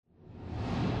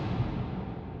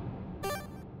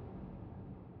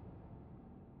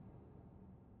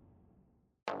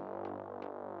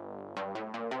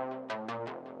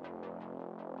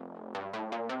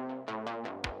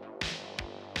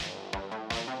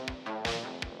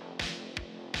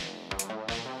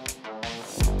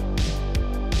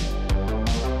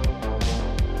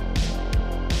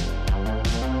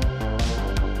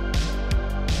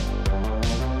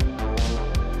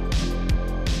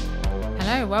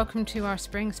Welcome to our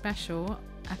spring special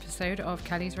episode of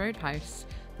Kelly's Roadhouse,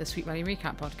 the Sweet Valley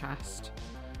Recap podcast.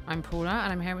 I'm Paula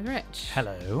and I'm here with Rich.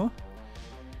 Hello.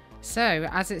 So,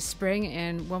 as it's spring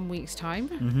in 1 week's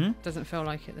time, doesn't feel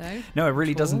like it though. No, it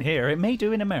really doesn't here. It may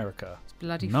do in America. It's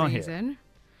bloody Not freezing.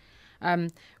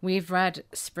 We've read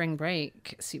Spring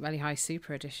Break, Sweet Valley High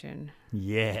Super Edition.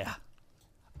 Yeah.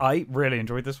 I really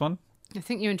enjoyed this one. I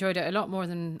think you enjoyed it a lot more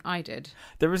than I did.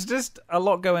 There was just a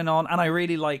lot going on, and I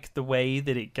really like the way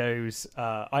that it goes.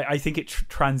 I think it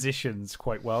transitions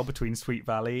quite well between Sweet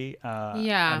Valley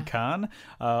and Cannes.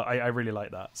 I really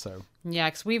like that. So yeah,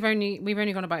 because we've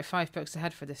only gone about 5 books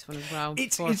ahead for this one as well.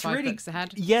 It's 4 or 5 really, books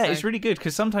ahead. Yeah, so. It's really good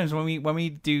because sometimes when we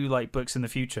do like books in the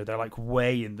future, they're like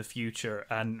way in the future,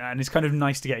 and it's kind of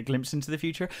nice to get a glimpse into the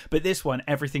future. But this one,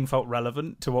 everything felt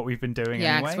relevant to what we've been doing.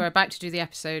 Yeah, because we're about to do the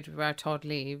episode where Todd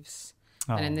leaves.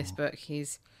 And in this book,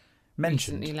 he's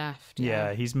mentioned. Recently left.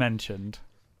 Yeah, he's mentioned.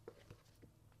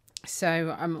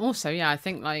 So, also, I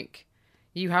think, like,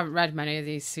 you haven't read many of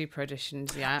these super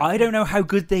editions yet. I don't know how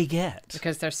good they get.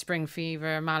 Because there's Spring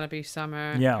Fever, Malibu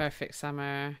Summer, Perfect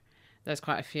Summer. There's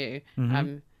quite a few.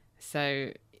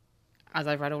 So, as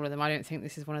I've read all of them, I don't think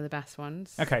this is one of the best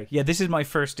ones. Okay, yeah, this is my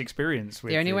first experience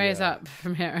with the only way is up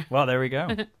from here. Well, there we go.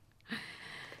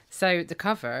 So, the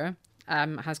cover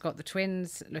has got the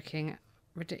twins looking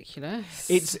ridiculous.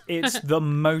 It's the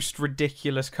most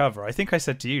ridiculous cover. I think I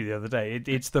said to you the other day,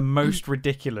 it's the most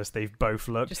ridiculous they've both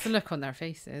looked. Just the look on their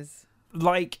faces.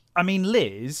 Like, I mean,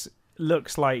 Liz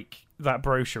looks like that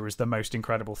brochure is the most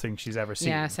incredible thing she's ever seen.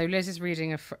 Yeah, so Liz is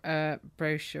reading a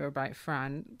brochure about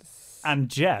France. And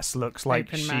Jess looks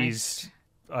like Open-mouthed. She's,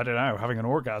 I don't know, having an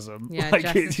orgasm. Yeah, like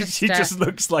she just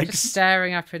looks like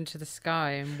staring up into the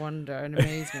sky in wonder and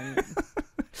amazement.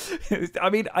 I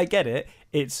mean, I get it.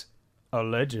 It's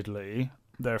allegedly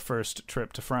their first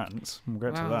trip to France. We'll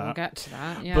get to that. We'll get to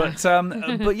that.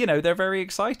 Yeah. But you know, they're very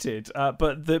excited.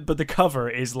 But the cover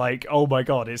is like, oh my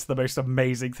god, it's the most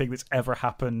amazing thing that's ever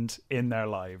happened in their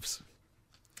lives.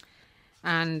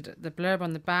 And the blurb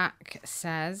on the back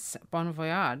says, Bon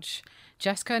voyage.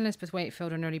 Jessica and Elizabeth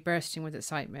Wakefield are nearly bursting with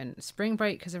excitement. Spring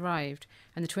break has arrived,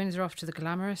 and the twins are off to the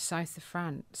glamorous south of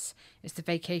France. It's the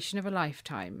vacation of a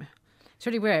lifetime. It's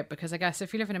really weird because I guess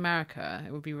if you live in America,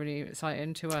 it would be really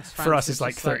exciting to us. For us, it's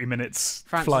like 30 minutes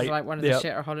France flight. is like one of the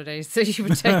shitter holidays that you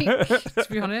would take, to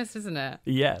be honest, isn't it?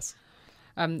 Yes.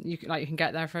 You can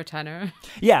get there for a tenner.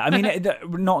 Yeah, I mean,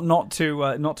 not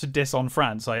to diss on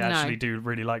France. I actually do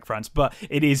really like France, but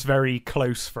it is very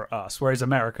close for us. Whereas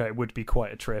America, it would be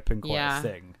quite a trip and quite a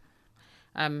thing.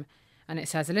 And it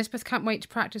says Elizabeth can't wait to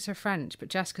practice her French, but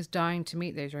Jessica's dying to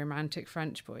meet those romantic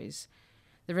French boys.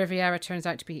 The Riviera turns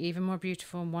out to be even more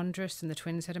beautiful and wondrous than the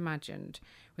twins had imagined,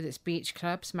 with its beach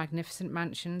clubs, magnificent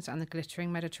mansions, and the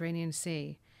glittering Mediterranean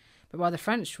Sea. But while the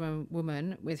French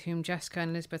woman with whom Jessica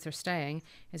and Elizabeth are staying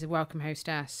is a welcome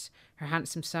hostess, her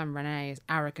handsome son René is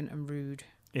arrogant and rude.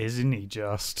 Isn't he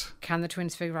just? Can the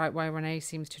twins figure out why René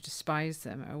seems to despise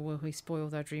them, or will he spoil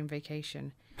their dream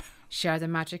vacation? Share the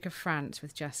magic of France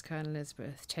with Jessica and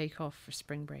Elizabeth. Take off for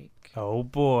spring break. Oh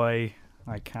boy,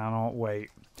 I cannot wait.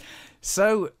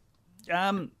 So,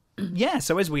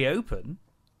 so as we open,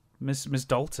 Miss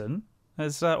Dalton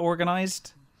has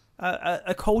organised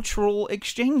a cultural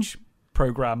exchange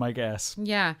program, I guess.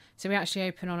 Yeah, so we actually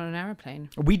open on an aeroplane.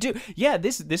 We do. Yeah,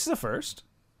 this is a first.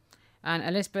 And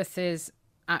Elizabeth is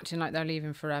acting like they're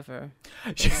leaving forever.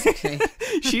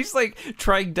 She's like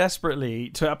trying desperately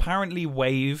to apparently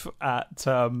wave at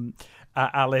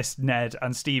Alice, Ned,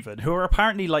 and Stephen, who are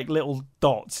apparently like little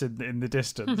dots in the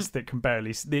distance that can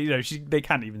barely, they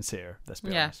can't even see her. Let's be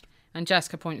honest. And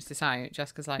Jessica points this out.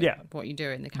 Jessica's like, what are you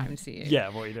doing? They can't even see you. Yeah,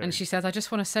 what are you doing? And she says, I just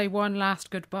want to say one last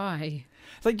goodbye.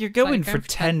 It's like, you're going for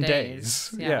 10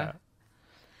 days. Yeah.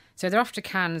 So they're off to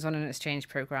Cannes on an exchange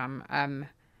program,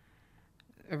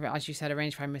 as you said,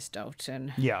 arranged by Miss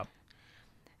Dalton. Yeah.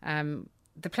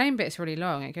 The plane bit's really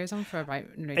long. It goes on for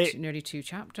about nearly 2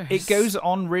 chapters. It goes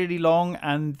on really long,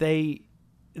 and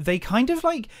they kind of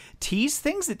like tease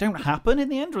things that don't happen in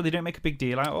the end, or they don't make a big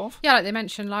deal out of. Yeah, like they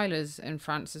mention Lila's in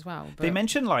France as well. They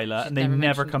mention Lila, and they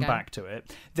never come back to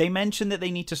it. They mention that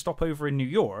they need to stop over in New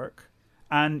York,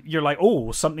 and you're like,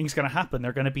 oh, something's going to happen.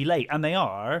 They're going to be late, and they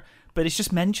are. But it's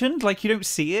just mentioned, like you don't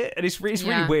see it, and it's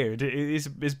really weird. It's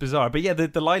bizarre. But yeah,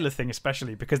 the Lila thing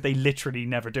especially, because they literally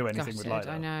never do anything with Lila.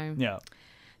 I know. Yeah.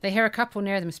 They hear a couple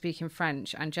near them speaking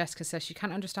French, and Jessica says she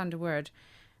can't understand a word,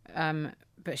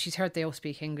 but she's heard they all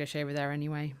speak English over there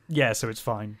anyway. Yeah, so it's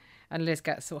fine. And Liz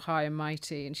gets all high and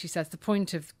mighty, and she says the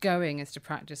point of going is to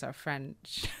practice our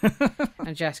French.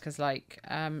 And Jessica's like,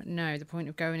 no, the point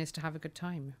of going is to have a good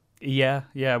time.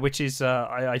 Yeah, which is,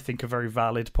 I think, a very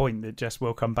valid point that Jess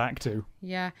will come back to.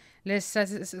 Yeah, Liz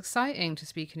says it's exciting to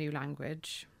speak a new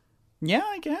language. Yeah,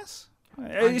 I guess.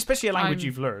 Especially a language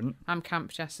you've learned. I'm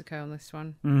Camp Jessica on this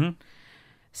one. Mm-hmm.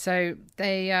 So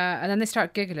they, and then they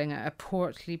start giggling at a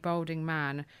portly, balding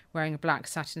man wearing a black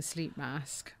satin sleep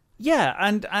mask. Yeah,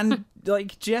 and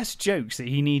like Jess jokes that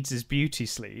he needs his beauty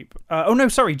sleep.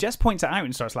 Jess points it out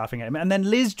and starts laughing at him, and then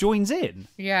Liz joins in.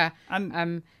 Yeah,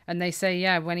 and they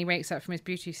say, when he wakes up from his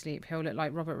beauty sleep, he'll look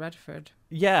like Robert Redford.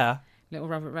 Yeah. Little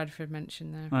Robert Redford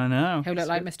mentioned there. I know. He'll look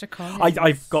like Mr. Collins.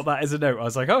 I've got that as a note. I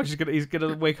was like, oh, he's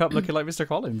gonna wake up looking like Mr.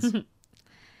 Collins.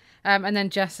 And then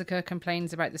Jessica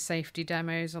complains about the safety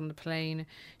demos on the plane.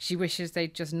 She wishes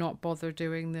they'd just not bother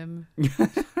doing them. Yeah,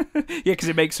 because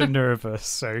it makes her nervous,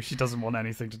 so she doesn't want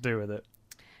anything to do with it.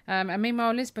 And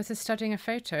meanwhile, Elizabeth is studying a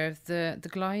photo of the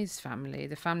Glyze family,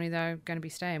 the family they're going to be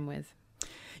staying with.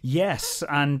 Yes,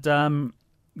 and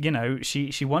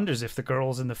she wonders if the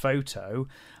girls in the photo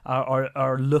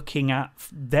are looking at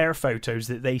their photos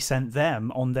that they sent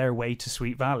them on their way to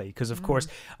Sweet Valley, because of course.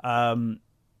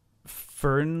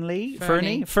 Fernie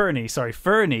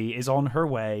is on her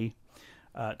way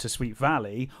to Sweet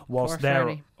Valley whilst they're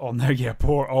Fernie. on their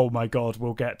oh my god,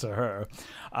 we'll get to her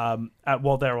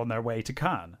while they're on their way to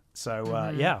Cannes. So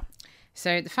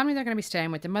So the family they're going to be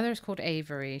staying with, the mother is called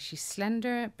Avery. She's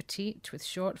slender, petite, with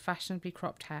short, fashionably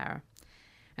cropped hair,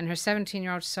 and her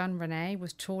 17-year-old son Rene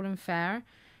was tall and fair,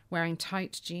 wearing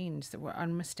tight jeans that were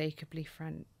unmistakably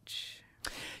French.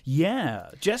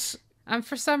 Yeah, Jess. And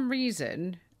for some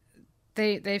reason,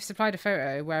 they've supplied a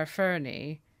photo where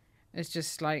Fernie is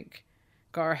just like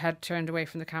got her head turned away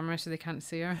from the camera so they can't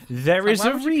see her. There is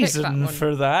a reason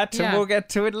for that, and we'll get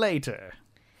to it later.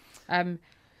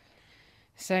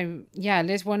 So yeah,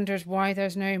 Liz wonders why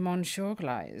there's no Monsieur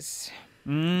Glyze.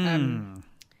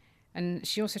 And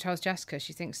she also tells Jessica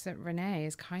she thinks that Renee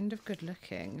is kind of good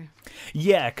looking.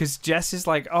 Yeah, because Jess is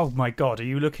like, oh my god, are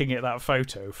you looking at that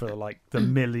photo for like the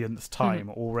millionth time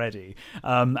already?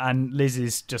 And Liz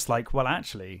is just like, well,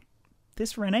 actually,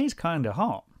 this Renee's kind of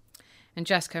hot. And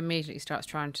Jessica immediately starts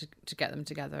trying to get them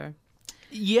together.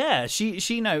 Yeah, she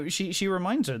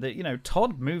reminds her that,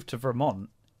 Todd moved to Vermont,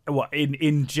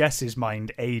 in Jess's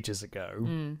mind, ages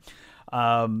ago.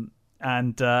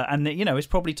 And it's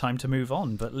probably time to move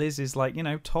on. But Liz is like,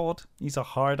 Todd, he's a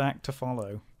hard act to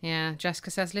follow. Yeah,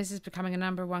 Jessica says Liz is becoming a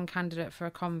 #1 candidate for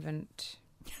a convent.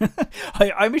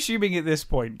 I'm assuming at this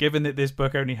point, given that this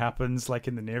book only happens like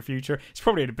in the near future, it's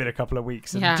probably been a couple of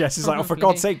weeks. And Jess is like, oh, for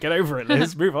God's sake, get over it,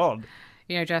 Liz. Move on.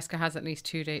 Jessica has at least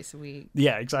 2 dates a week.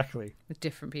 Yeah, exactly. With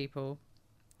different people.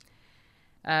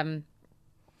 And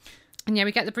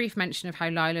we get the brief mention of how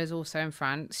Lila is also in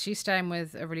France. She's staying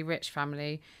with a really rich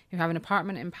family who have an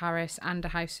apartment in Paris and a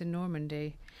house in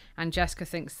Normandy. And Jessica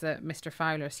thinks that Mr.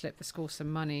 Fowler slipped the school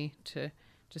some money to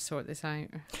sort this out.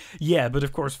 Yeah, but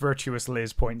of course virtuous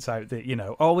Liz points out that,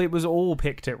 it was all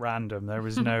picked at random. There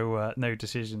was no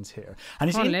decisions here.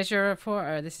 And Come on, Liz, you're a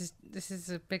reporter. This is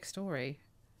a big story.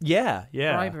 Yeah.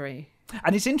 Bribery.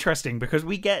 And it's interesting because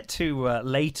we get to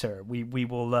later. We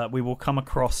will come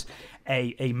across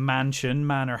a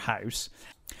manor house,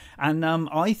 and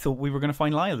I thought we were going to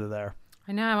find Lila there.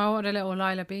 I know. I want a little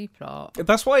Lila B plot.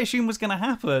 That's what I assumed was going to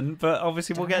happen, but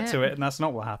obviously we'll get to it, and that's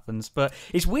not what happens. But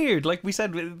it's weird, like we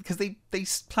said, because they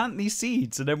plant these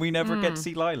seeds, and then we never get to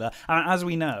see Lila. And as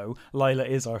we know, Lila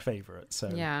is our favourite.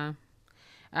 So yeah.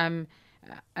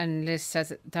 And Liz says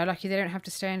that they're lucky they don't have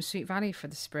to stay in Sweet Valley for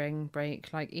the spring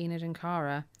break like Enid and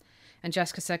Cara. And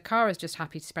Jessica said Cara's just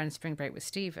happy to spend spring break with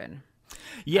Stephen.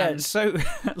 Yeah, so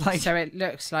it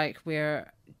looks like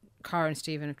Cara and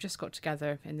Stephen have just got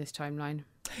together in this timeline.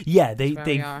 Yeah,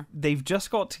 they've just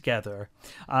got together.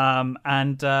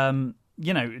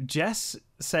 Jess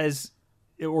says,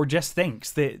 or Jess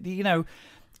thinks that,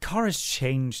 Cara's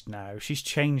changed now. She's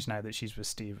changed now that she's with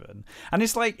Stephen. And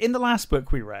it's like, in the last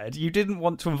book we read, you didn't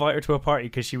want to invite her to a party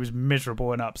because she was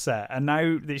miserable and upset. And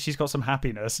now that she's got some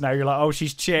happiness, now you're like, oh,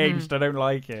 she's changed. I don't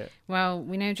like it. Well,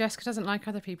 we know Jessica doesn't like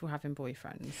other people having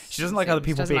boyfriends. She doesn't like other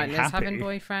people being happy. She doesn't like Liz having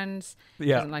boyfriends. She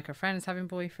doesn't like her friends having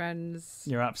boyfriends.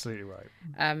 You're absolutely right.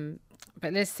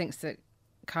 But Liz thinks that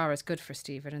Cara's good for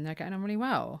Stephen and they're getting on really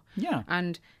well. Yeah.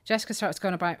 And Jessica starts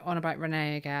going on about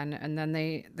Renee again, and then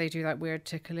they do that weird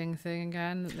tickling thing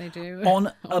again that they do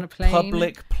On a plane,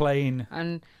 public plane.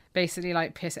 and basically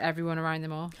like piss everyone around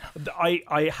them off.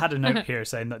 I had a note here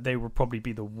saying that they would probably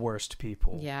be the worst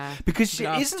people. Yeah, Because We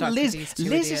are isn't stuck with Liz these two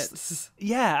Liz idiots. is,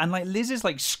 yeah, and like Liz is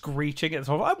like screeching at the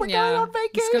top. Oh, we're going on vacation.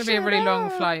 It's going to be a really long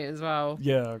ah." flight as well.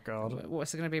 Yeah, oh God.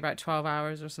 What's it going to be, about 12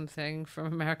 hours or something from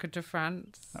America to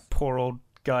France? That poor old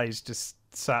guy's just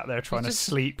sat there trying to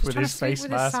sleep He's with trying his to sleep face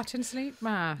with mask. his satin sleep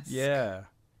mask. Yeah.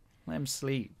 Let him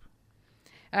sleep.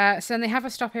 So then they have a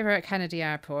stopover at Kennedy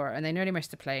Airport, and they nearly miss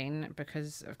the plane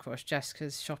because, of course,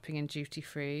 Jessica's shopping in duty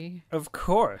free. Of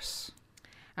course.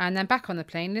 And then back on the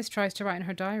plane, Liz tries to write in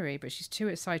her diary, but she's too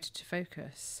excited to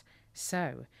focus.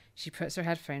 So she puts her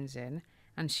headphones in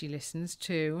and she listens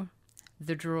to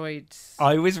the Droids.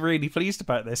 I was really pleased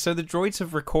about this. So the Droids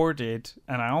have recorded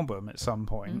an album at some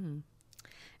point.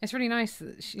 It's really nice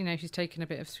that she's taken a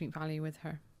bit of Sweet Valley with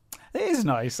her. It is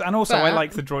nice. And also, I But-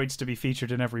 like the Droids to be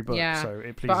featured in every book, Yeah, so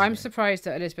it pleases but I'm me. surprised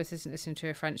that Elizabeth isn't listening to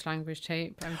a French language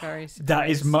tape. I'm very surprised. That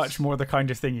is much more the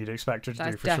kind of thing you'd expect her to do,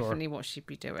 That's for sure. definitely what she'd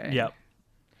be doing. Yep.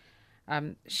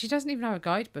 She doesn't even have a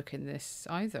guidebook in this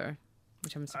either,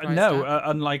 which I'm surprised No, at.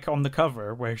 unlike on the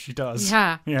cover where she does.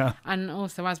 Yeah. Yeah. And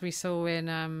also, as we saw in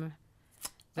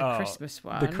the Christmas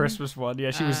one. The Christmas one.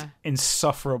 Yeah, she was Uh,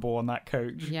 insufferable on that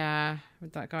coach. Yeah,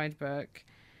 with that guidebook.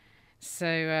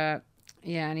 So,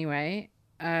 anyway,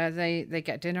 they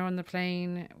get dinner on the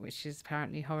plane, which is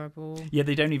apparently horrible. Yeah,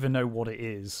 they don't even know what it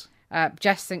is.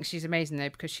 Jess thinks she's amazing, though,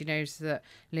 because she knows that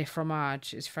le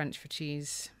fromage is French for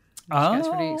cheese. She gets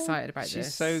really excited about this.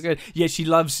 She's so good. Yeah, she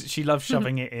loves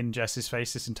shoving it in Jess's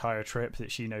face this entire trip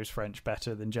that she knows French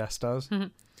better than Jess does.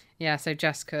 Yeah, so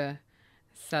Jessica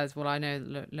says, well, I know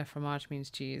that le fromage means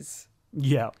cheese.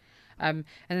 Yeah. And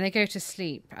then they go to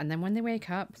sleep, and then when they wake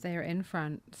up, they are in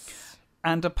France.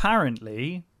 And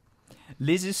apparently,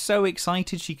 Liz is so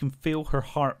excited she can feel her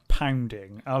heart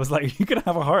pounding. I was like, you're going to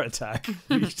have a heart attack.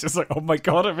 She's just like, oh my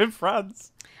God, I'm in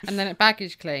France. And then at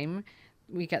baggage claim,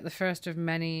 we get the first of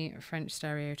many French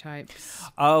stereotypes.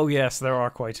 Oh, yes, there are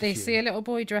quite a They few. see a little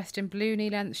boy dressed in blue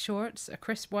knee-length shorts, a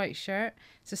crisp white shirt,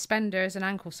 suspenders and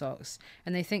ankle socks,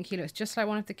 and they think he looks just like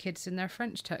one of the kids in their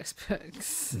French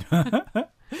textbooks.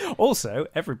 Also,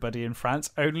 everybody in France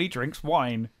only drinks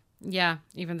wine. Yeah,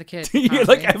 even the kids. Yeah,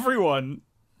 like apparently. everyone.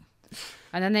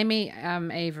 And then they meet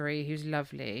Avery, who's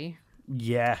lovely.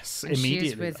 Yes, And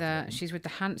immediately. she's with the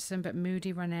handsome but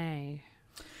moody Renee.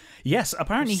 Yes,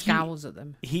 apparently Who scowls at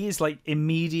them. he is like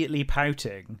immediately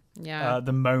pouting Yeah.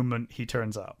 the moment he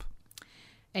turns up.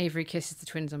 Avery kisses the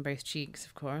twins on both cheeks,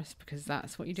 of course, because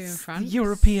that's what you do in The France.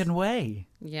 European way.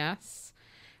 Yes.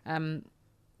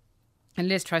 And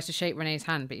Liz tries to shake Renee's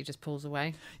hand, but he just pulls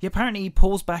away. Yeah, apparently he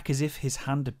pulls back as if his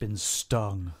hand had been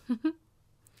stung.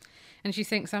 And she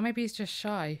thinks, oh, maybe he's just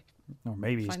shy. Or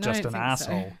maybe he's Like, no, I just don't an think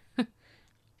so. asshole.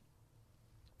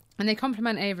 And they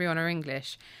compliment Avery on her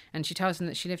English, and she tells them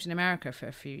that she lived in America for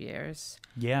a few years.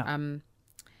 Yeah. And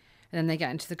then they get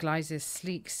into the Gleises'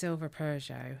 sleek silver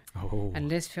Peugeot, Oh. and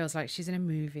Liz feels like she's in a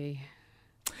movie.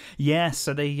 Yes,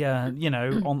 so they,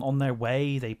 on their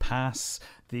way, they pass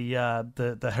the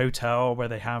hotel where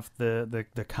they have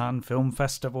the Cannes Film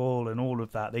Festival and all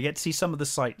of that. They get to see some of the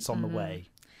sights on the way.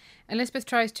 Elizabeth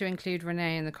tries to include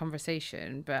Renee in the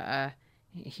conversation, but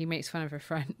he makes fun of her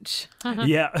French.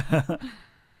 Yeah.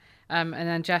 And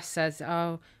then Jess says,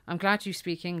 oh, I'm glad you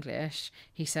speak English.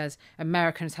 He says,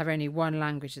 Americans have only one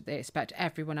language that they expect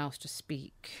everyone else to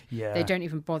speak. Yeah. They don't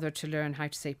even bother to learn how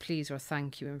to say please or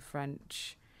thank you in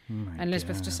French. My And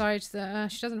Elizabeth God. decides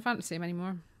that she doesn't fancy him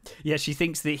anymore. Yeah, she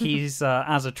thinks that he's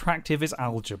as attractive as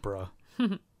algebra.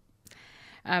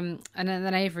 And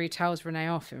then Avery tells Renee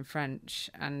off in French,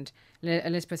 and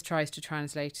Elizabeth tries to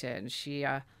translate it, and she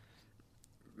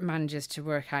manages to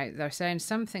work out. They're saying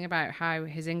something about how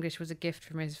his English was a gift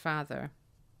from his father.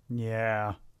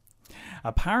 Yeah.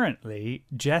 Apparently,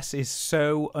 Jess is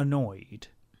so annoyed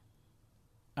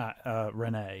at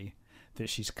Renee that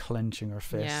she's clenching her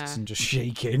fists Yeah. and just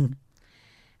shaking.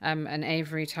 And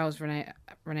Avery tells Renee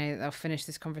that they'll finish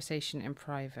this conversation in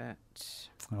private.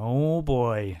 Oh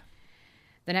boy.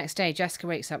 The next day, Jessica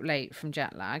wakes up late from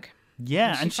jet lag.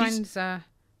 Yeah, She and she's... finds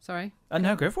sorry.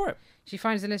 No, go for it. She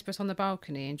finds Elizabeth on the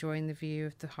balcony enjoying the view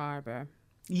of the harbour.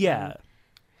 Yeah.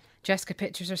 Jessica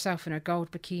pictures herself in her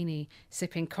gold bikini,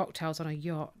 sipping cocktails on a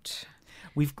yacht.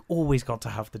 We've always got to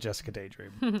have the Jessica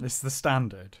daydream. It's the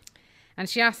standard. And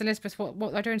she asks Elizabeth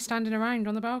what they're doing standing around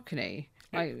on the balcony.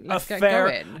 Like, let's get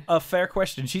going. A fair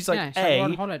question. She's like, Yeah, we're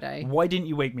on holiday. why didn't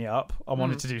you wake me up? I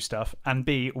wanted to do stuff. And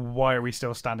B, why are we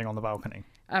still standing on the balcony?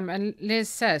 And Liz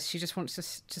says she just wants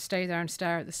to stay there and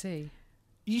stare at the sea.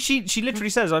 She literally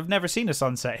says, I've never seen a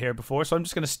sunset here before, so I'm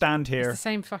just going to stand here. It's the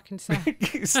same fucking sun.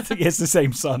 It's the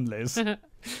same sun, Liz.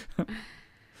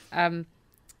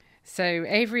 So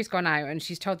Avery's gone out and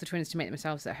she's told the twins to make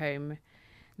themselves at home.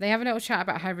 They have a little chat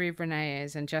about how rude Renee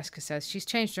is, and Jessica says she's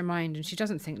changed her mind and she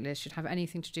doesn't think Liz should have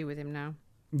anything to do with him now.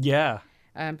 Yeah.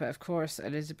 But of course,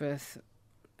 Elizabeth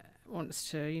wants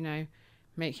to,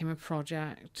 make him a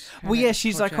project. Well, yeah,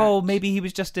 she's like, oh, maybe he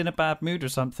was just in a bad mood or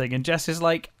something. And Jess is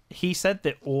like, he said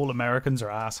that all Americans are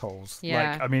assholes.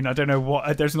 Yeah. Like, I mean, I don't know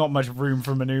what, there's not much room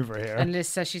for maneuver here. And Liz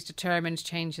says she's determined to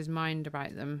change his mind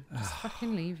about them. Just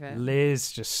fucking leave it.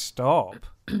 Liz, just stop.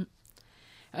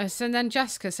 So then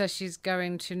Jessica says she's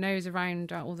going to nose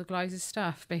around all the Glyce's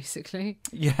stuff, basically.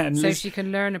 Yeah, and so Liz, she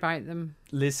can learn about them.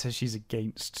 Liz says she's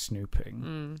against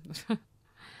snooping.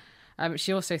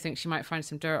 She also thinks she might find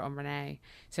some dirt on Renee,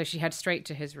 so she heads straight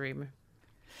to his room.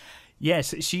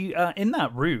 Yes, she in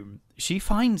that room, she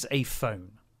finds a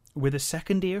phone with a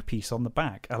second earpiece on the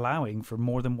back, allowing for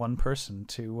more than one person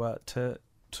to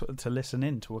listen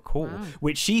in to a call, Wow.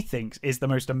 which she thinks is the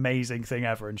most amazing thing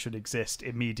ever and should exist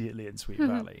immediately in Sweet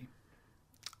Valley.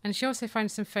 And she also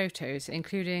finds some photos,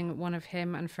 including one of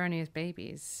him and Fernie as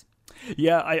babies.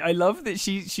 Yeah, I love that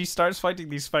she starts finding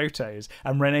these photos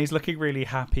and Renee's looking really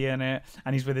happy in it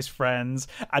and he's with his friends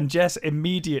and Jess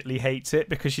immediately hates it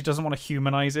because she doesn't want to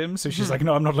humanize him, so she's like,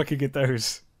 no, I'm not looking at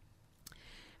those.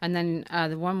 And then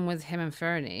the one with him and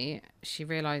Fernie, she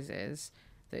realises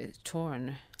that it's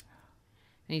torn.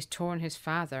 And he's torn his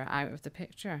father out of the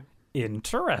picture.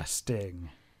 Interesting.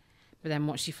 But then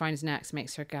what she finds next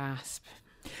makes her gasp.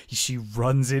 She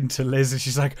runs into Liz and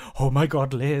she's like, oh my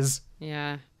God, Liz.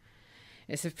 Yeah.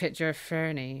 It's a picture of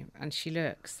Fernie, and she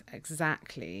looks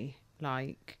exactly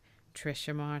like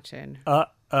Trisha Martin.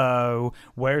 Uh-oh.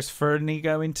 Where's Fernie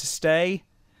going to stay?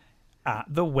 At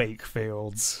the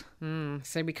Wakefields.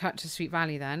 So we cut to Sweet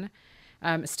Valley then.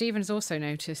 Stephen's also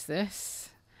noticed this,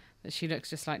 that she looks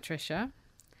just like Trisha.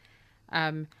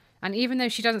 And even though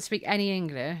she doesn't speak any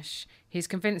English, he's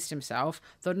convinced himself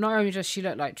that not only does she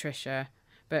look like Trisha,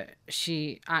 but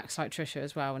she acts like Trisha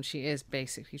as well, and she is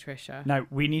basically Trisha. Now,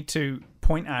 we need to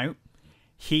point out,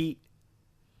 he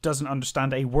doesn't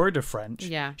understand a word of French.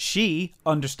 Yeah. She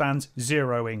understands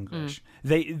zero English.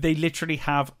 They literally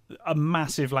have a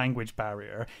massive language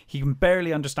barrier. He can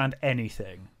barely understand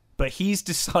anything. But he's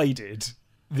decided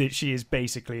that she is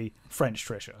basically French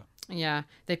Trisha. Yeah,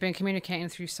 they've been communicating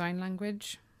through sign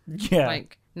language. Yeah.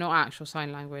 Like, not actual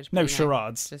sign language. No, but,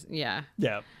 charades. Just, yeah.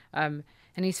 Yeah.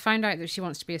 And he's found out that she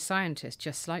wants to be a scientist,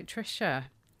 just like Trisha.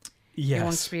 Yes. He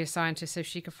wants to be a scientist so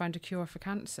she could find a cure for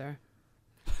cancer.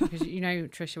 Because,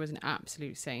 Trisha was an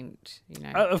absolute saint.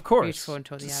 Of course. Beautiful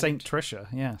until the Saint end. Trisha,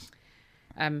 yes.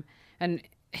 And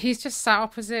he's just sat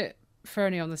opposite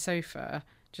Fernie on the sofa,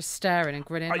 just staring and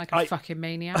grinning like a fucking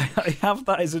maniac. I have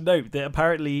that as a note that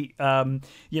apparently,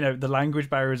 the language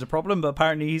barrier is a problem, but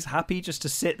apparently he's happy just to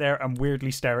sit there and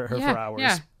weirdly stare at her for hours.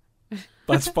 Yeah.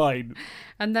 That's fine.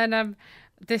 And then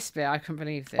this bit, I couldn't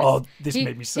believe this. Oh, this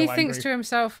made me so He angry. thinks to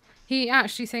himself, he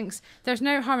actually thinks there's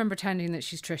no harm in pretending that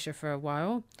she's Trisha for a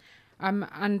while.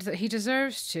 And that he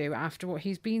deserves to after what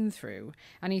he's been through.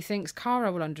 And he thinks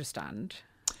Cara will understand.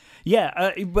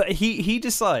 Yeah, but he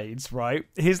decides, right,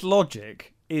 his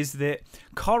logic is that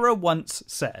Cara once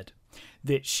said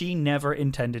that she never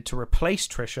intended to replace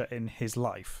Trisha in his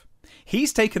life.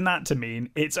 He's taken that to mean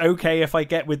it's okay if I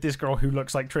get with this girl who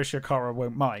looks like Trisha, Cara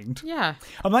won't mind. Yeah.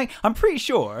 I'm pretty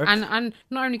sure. And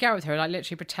not only get with her, like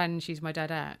literally pretend she's my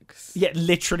dead ex. Yeah,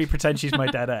 literally pretend she's my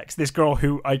dead ex. This girl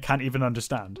who I can't even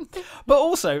understand. But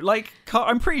also, like,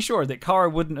 I'm pretty sure that Cara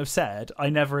wouldn't have said, I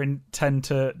never intend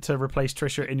to replace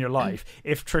Trisha in your life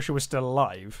if Trisha was still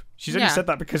alive. She's only said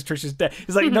that because Trisha's dead.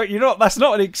 It's like, no, you're not. That's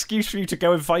not an excuse for you to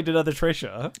go and find another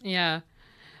Trisha. Yeah.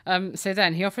 So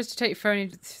then he offers to take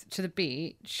Fernie to the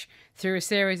beach through a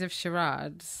series of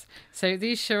charades. So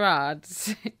these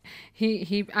charades,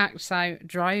 he acts out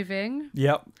driving,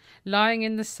 Yep. lying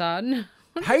in the sun.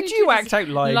 How do you act out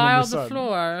lying lie in the on sun? the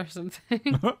floor or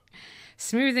something?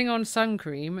 Smoothing on sun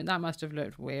cream. That must have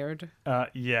looked weird.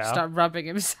 Yeah. Start rubbing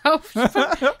himself.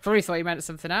 Probably thought he meant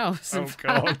something else. Oh,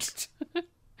 God.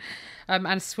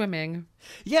 And swimming.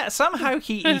 Yeah, somehow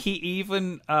he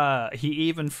even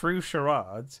through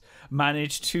charades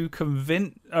managed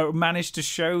to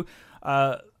show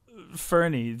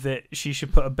Fernie that she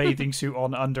should put a bathing suit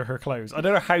on under her clothes. I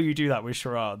don't know how you do that with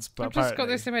charades, but I've just got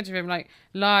this image of him like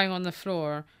lying on the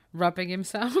floor rubbing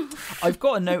himself. I've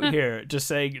got a note here just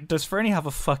saying, does Fernie have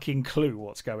a fucking clue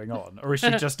what's going on? Or is she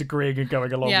just agreeing and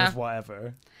going along with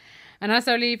whatever? And as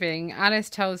they're leaving, Alice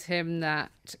tells him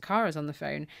that Cara's on the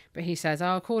phone, but he says,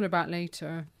 I'll call her back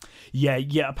later. Yeah.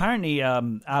 Apparently,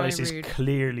 Alice is rude.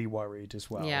 clearly worried as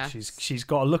well. Yeah. She's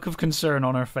got a look of concern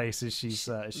on her face as she's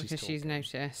because she's talking.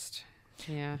 noticed.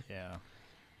 Yeah. Yeah.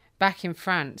 Back in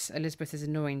France, Elizabeth is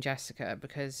annoying Jessica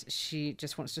because she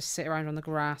just wants to sit around on the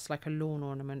grass like a lawn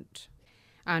ornament.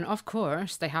 And of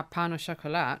course, they have pain au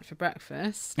chocolat for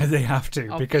breakfast. They have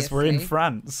to, because we're in Obviously.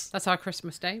 France. That's our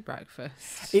Christmas Day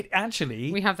breakfast. It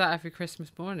actually, We have that every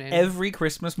Christmas morning. every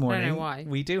Christmas morning, why.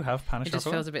 we do have pain au It just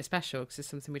chocolat. feels a bit special because it's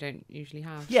something we don't usually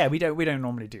have. Yeah, we don't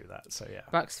normally do that. So yeah.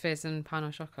 Bucks Fizz and pain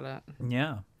au chocolat.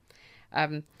 Yeah.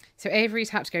 So Avery's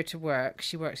had to go to work.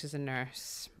 She works as a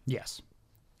nurse. Yes.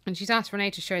 And she's asked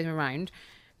Renee to show them around,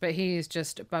 but he's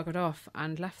just buggered off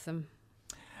and left them.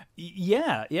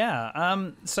 Yeah.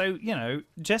 So,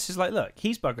 Jess is like, look,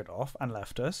 he's buggered off and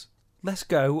left us. Let's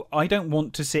go. I don't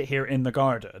want to sit here in the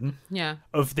garden Yeah.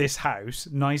 of this house,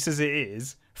 nice as it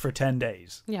is, for 10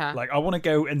 days. Yeah. Like, I want to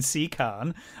go and see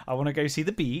Cannes. I want to go see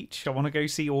the beach. I want to go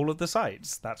see all of the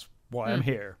sights. That's why I'm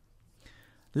here.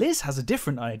 Liz has a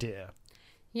different idea.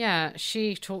 Yeah,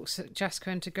 she talks Jessica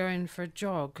into going for a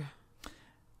jog.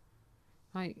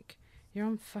 Like, you're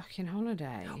on fucking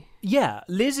holiday. Yeah,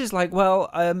 Liz is like, well,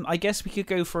 I guess we could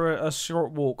go for a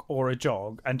short walk or a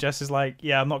jog. And Jess is like,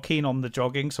 yeah, I'm not keen on the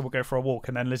jogging, so we'll go for a walk.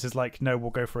 And then Liz is like, no,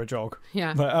 we'll go for a jog. Yeah.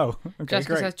 I'm like, oh, okay,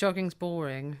 Jessica great. says jogging's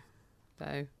boring,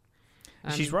 though.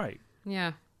 She's right.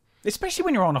 Yeah. Especially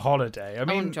when you're on a holiday. I I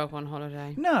mean, wouldn't jog on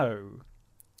holiday. no.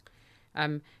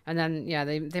 And then, yeah,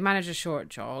 they manage a short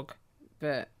jog,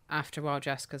 but after a while,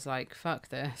 Jessica's like, fuck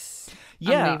this.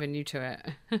 Yeah. I'm leaving you to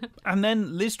it. And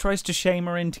then Liz tries to shame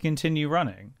her in to continue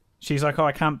running. She's like, oh,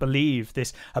 I can't believe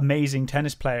this amazing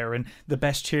tennis player and the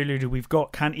best cheerleader we've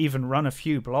got can't even run a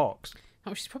few blocks.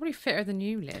 Oh, she's probably fitter than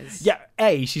you, Liz. Yeah,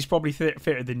 she's probably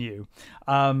fitter than you.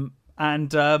 And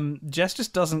Jess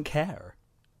just doesn't care.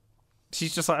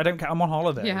 She's just like, I don't care, I'm on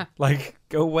holiday. Yeah. Like,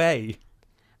 go away.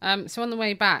 So on the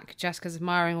way back, Jessica's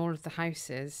admiring all of the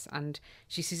houses and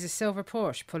she sees a silver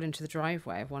Porsche pull into the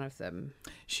driveway of one of them.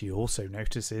 She also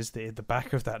notices that at the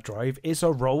back of that drive is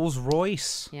a Rolls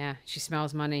Royce. Yeah, she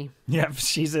smells money. Yeah,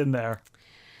 she's in there.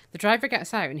 The driver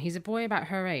gets out and he's a boy about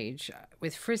her age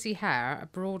with frizzy hair, a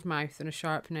broad mouth and a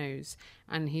sharp nose.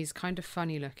 And he's kind of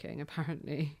funny looking,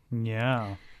 apparently.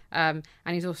 Yeah. And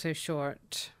he's also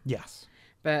short. Yes.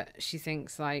 But she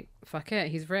thinks, like, fuck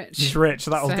it, he's rich. He's rich,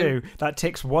 that'll So- do. That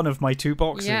ticks one of my 2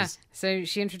 boxes. Yeah, so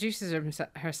she introduces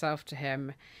herself to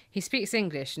him. He speaks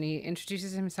English and he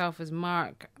introduces himself as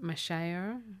Mark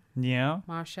Marchelier. Yeah.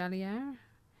 Marchelier?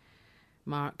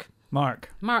 Mark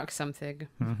something.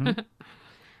 Mm-hmm.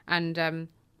 And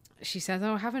she says,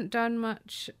 oh, I haven't done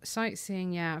much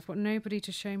sightseeing yet. I've got nobody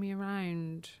to show me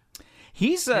around.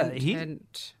 He's Hint, he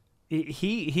hint.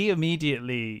 he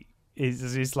immediately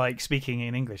is like speaking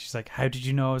in English. He's like, how did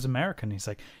you know I was American? He's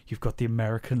like, you've got the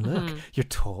American look. Mm-hmm. You're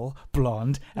tall,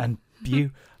 blonde, and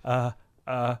and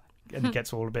he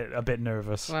gets all a bit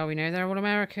nervous. Well, we know they're all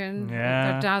American.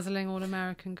 Yeah. They're dazzling all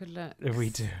American good looks. We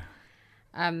do.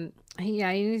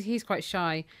 He's quite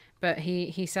shy, but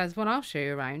he says, well, I'll show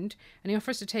you around. And he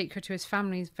offers to take her to his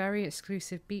family's very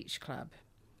exclusive beach club.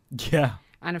 Yeah.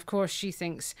 And of course, she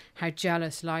thinks how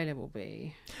jealous Lila will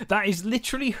be. That is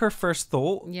literally her first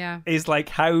thought. Yeah. Is like,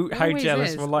 how Always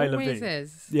jealous is. will Lila Always be?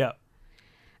 is. Yeah.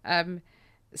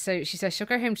 So she says she'll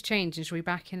go home to change and she'll be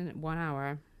back in 1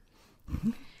 hour.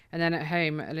 And then at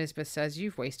home, Elizabeth says,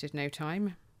 you've wasted no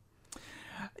time.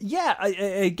 Yeah,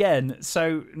 again,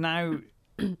 so now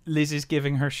Liz is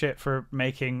giving her shit for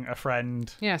making a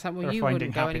friend. Yeah, it's like, well, Or you finding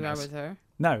wouldn't go anywhere happiness. with her.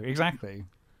 No, exactly.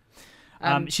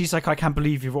 Um, She's like, I can't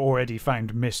believe you've already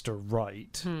found Mr.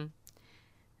 Right.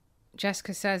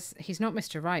 Jessica says he's not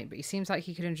Mr. Right, but he seems like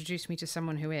he could introduce me to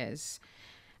someone who is.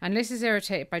 And Liz is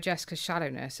irritated by Jessica's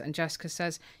shallowness, and Jessica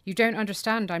says, you don't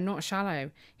understand, I'm not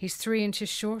shallow. He's 3 inches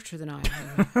shorter than I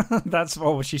am. That's,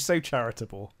 she's so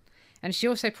charitable. And she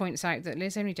also points out that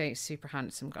Liz only dates super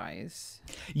handsome guys.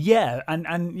 Yeah,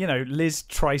 and Liz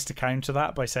tries to counter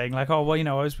that by saying like, oh, well,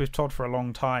 I was with Todd for a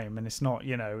long time, and it's not,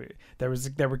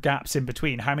 there were gaps in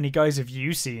between. How many guys have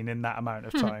you seen in that amount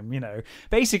of time?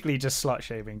 Basically just slut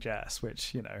shaming Jess,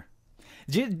 which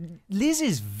Liz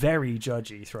is very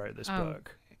judgy throughout this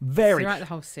book. Very Throughout the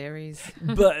whole series.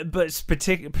 but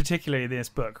particularly in this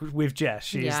book with Jess,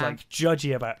 she is like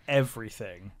judgy about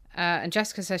everything. And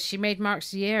Jessica says she made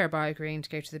Mark's year by agreeing to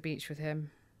go to the beach with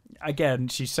him. Again,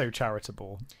 she's so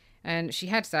charitable. And she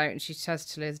heads out and she says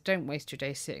to Liz, don't waste your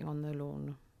day sitting on the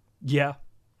lawn. Yeah.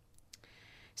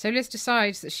 So Liz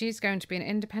decides that she's going to be an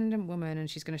independent woman and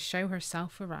she's going to show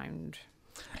herself around.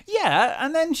 Yeah,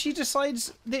 and then she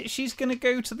decides that she's going to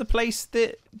go to the place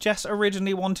that Jess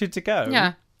originally wanted to go.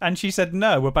 Yeah. And she said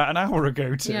no about an hour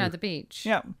ago to. Yeah, the beach.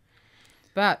 Yeah.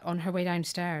 But on her way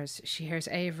downstairs, she hears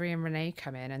Avery and Renee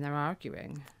come in and they're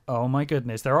arguing. Oh my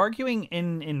goodness. They're arguing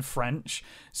in French.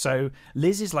 So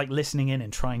Liz is like listening in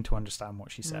and trying to understand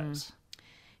what she says.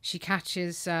 She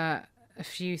catches a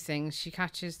few things. She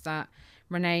catches that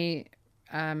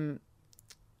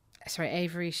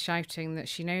Avery's shouting that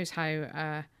she knows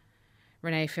how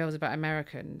Renee feels about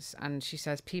Americans, and she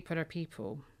says people are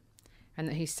people, and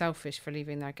that he's selfish for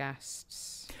leaving their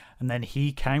guests. And then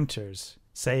he counters,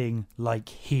 saying, like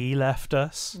he left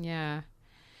us. Yeah.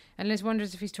 And Liz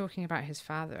wonders if he's talking about his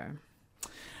father.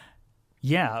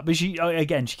 Yeah, but she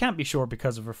can't be sure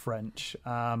because of her French.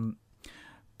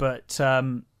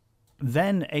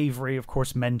 Then Avery, of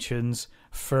course, mentions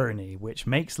Fernie, which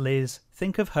makes Liz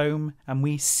think of home, and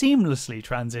we seamlessly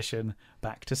transition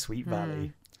back to Sweet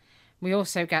Valley. We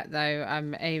also get,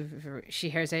 though, she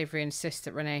hears Avery insist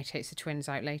that Renee takes the twins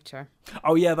out later.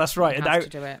 Oh, yeah, that's right. And has to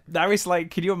do it. That is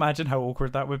like, can you imagine how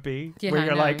awkward that would be? Yeah, where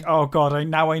you're like, oh, God,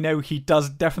 now I know he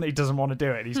definitely doesn't want to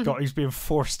do it. He's being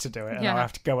forced to do it, and I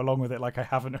have to go along with it like I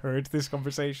haven't heard this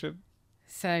conversation.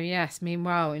 So, yes,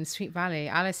 meanwhile, in Sweet Valley,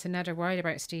 Alice and Ned are worried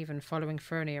about Stephen following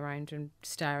Fernie around and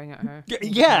staring at her.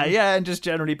 Yeah, and just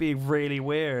generally being really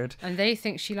weird. And they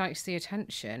think she likes the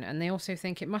attention, and they also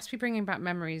think it must be bringing back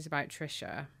memories about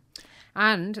Trisha.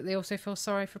 And they also feel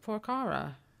sorry for poor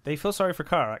Cara. They feel sorry for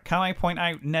Cara. Can I point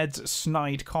out Ned's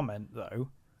snide comment, though?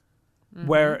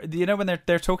 Where, when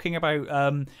they're talking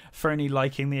about Fernie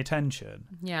liking the attention,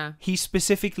 yeah, he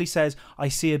specifically says, I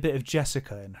see a bit of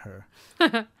Jessica in her.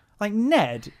 Like,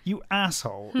 Ned, you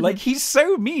asshole. Like, he's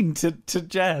so mean to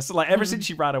Jess, like, ever since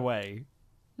she ran away.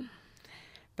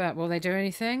 But will they do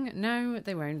anything? No,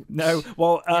 they won't. No,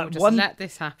 well, They'll just let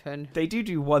this happen. They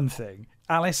do one thing.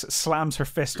 Alice slams her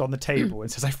fist on the table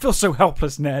and says, I feel so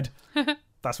helpless, Ned.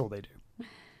 That's all they do.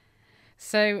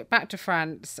 So, back to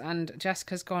France, and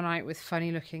Jessica's gone out with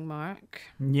funny-looking Mark.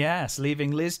 Yes,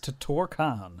 leaving Liz to tour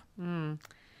Cannes.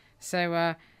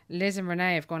 So, Liz and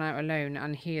Renee have gone out alone,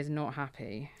 and he is not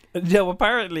happy. No,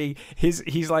 apparently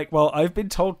he's like, well, I've been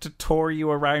told to tour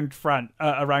you around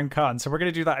around Cannes, so we're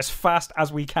going to do that as fast as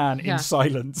we can in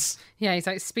silence. Yeah, he's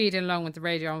like speeding along with the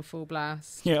radio on full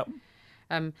blast. Yeah.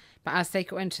 But as they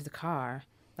got into the car,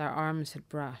 their arms had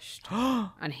brushed,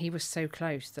 and he was so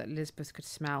close that Elizabeth could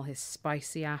smell his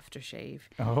spicy aftershave.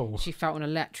 Oh. She felt an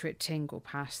electric tingle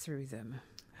pass through them.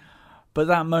 But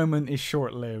that moment is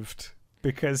short-lived.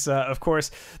 Because, of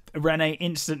course, Renee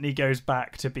instantly goes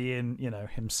back to being,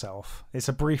 himself. It's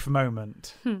a brief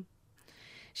moment.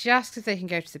 She asks if they can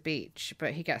go to the beach,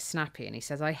 but he gets snappy and he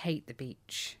says, I hate the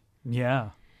beach. Yeah.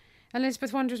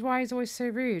 Elizabeth wonders why he's always so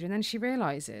rude, and then she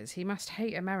realises he must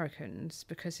hate Americans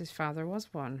because his father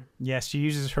was one. Yes, she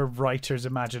uses her writer's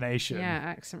imagination. Yeah,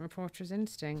 accent reporter's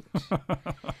instinct.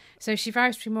 So she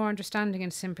vows to be more understanding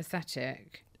and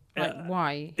sympathetic. Like,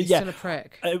 why? He's still a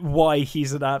prick. Why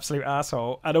he's an absolute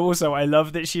asshole. And also, I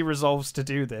love that she resolves to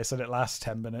do this and it lasts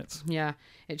 10 minutes. Yeah.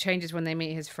 It changes when they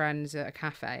meet his friends at a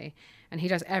cafe. And he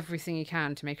does everything he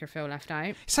can to make her feel left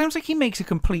out. Sounds like he makes a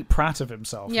complete prat of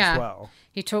himself as well.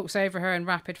 He talks over her in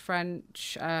rapid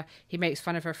French. He makes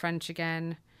fun of her French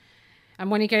again. And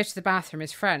when he goes to the bathroom,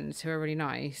 his friends, who are really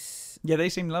nice... Yeah, they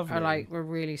seem lovely. ...are like, we're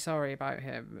really sorry about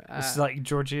him. It's like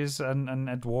Georges and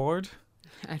Edward.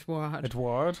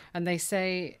 Edward. And they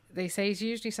say he's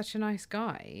usually such a nice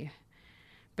guy.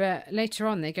 But later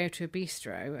on they go to a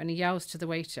bistro and he yells to the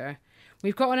waiter,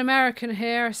 we've got an American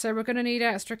here, so we're going to need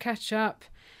extra ketchup.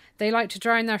 They like to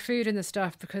drown their food in the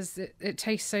stuff because it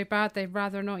tastes so bad they'd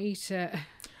rather not eat it.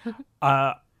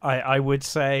 I would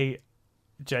say,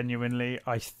 genuinely,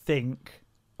 I think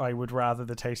I would rather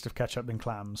the taste of ketchup than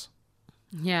clams.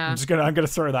 Yeah. I'm gonna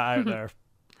throw that out there.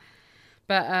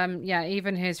 But,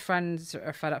 even his friends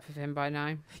are fed up with him by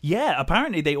now. Yeah,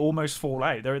 apparently they almost fall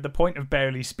out. They're at the point of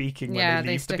barely speaking when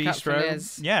they leave the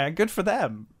bistro. Yeah, good for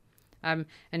them.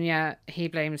 He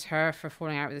blames her for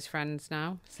falling out with his friends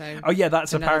now. So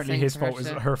that's apparently his fault,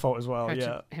 her fault as well.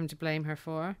 Him to blame her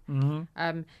for.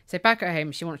 Mm-hmm. So back at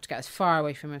home, she wants to get as far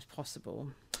away from him as possible.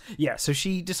 Yeah, so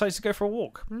she decides to go for a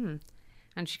walk.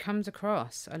 And she comes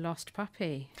across a lost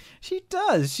puppy. She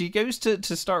does. She goes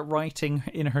to start writing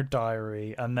in her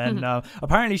diary. And then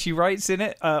apparently she writes in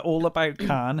it all about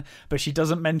Cannes. But she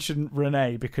doesn't mention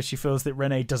Renee because she feels that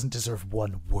Renee doesn't deserve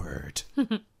one word.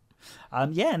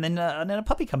 And then a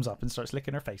puppy comes up and starts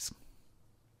licking her face.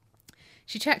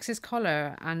 She checks his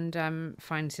collar and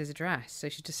finds his address. So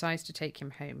she decides to take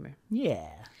him home. Yeah.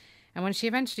 And when she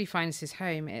eventually finds his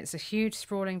home, it's a huge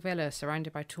sprawling villa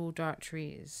surrounded by tall dark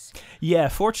trees. Yeah,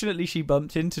 fortunately she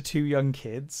bumped into 2 young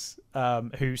kids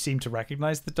who seem to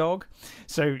recognize the dog.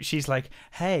 So she's like,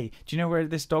 hey, do you know where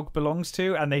this dog belongs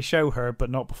to? And they show her, but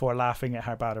not before laughing at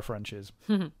how bad her French is.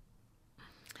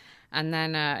 And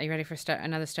then, are you ready for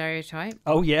another stereotype?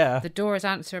 Oh, yeah. The door is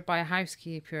answered by a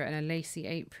housekeeper in a lacy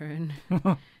apron.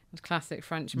 It's classic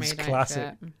French maid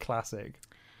outfit. Classic.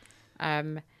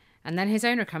 And then his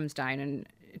owner comes down, and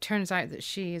it turns out that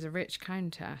she is a rich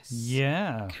countess.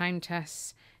 Yeah.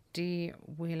 Countess de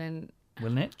Villanich?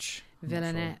 Villanich.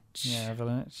 Yeah,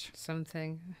 Villanich.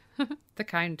 Something. The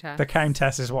Countess. The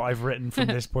Countess is what I've written from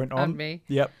this point on. And me.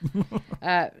 Yep.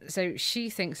 So she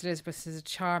thinks Elizabeth is a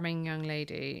charming young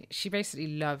lady. She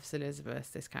basically loves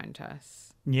Elizabeth, this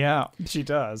Countess. Yeah, she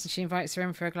does. She invites her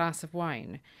in for a glass of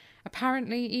wine.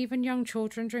 Apparently, even young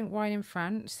children drink wine in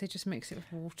France. They just mix it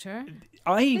with water.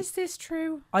 Is this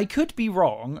true? I could be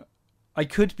wrong.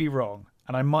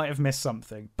 And I might have missed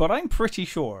something. But I'm pretty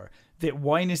sure that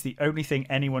wine is the only thing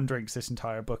anyone drinks this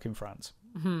entire book in France.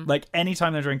 Mm-hmm. Like,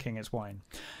 anytime they're drinking, it's wine.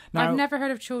 Now, I've never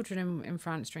heard of children in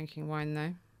France drinking wine,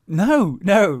 though. No,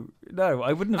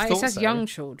 I wouldn't have thought so. It says young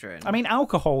children. I mean,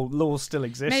 alcohol laws still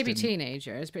exist. Maybe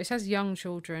teenagers, but it says young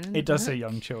children. It does say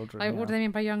young children. Like, what do they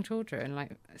mean by young children?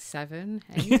 Like 7,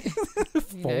 8?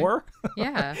 4?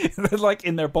 Yeah. They're like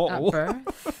in their bottle. At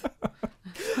birth.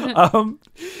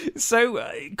 So,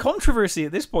 controversy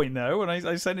at this point, though, and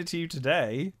I sent it to you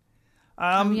today.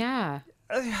 Yeah.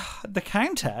 The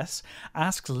Countess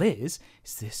asks Liz,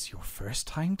 is this your first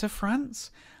time to France?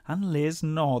 And Liz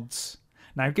nods.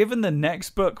 Now, given the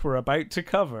next book we're about to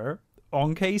cover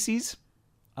on Casey's,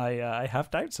 I have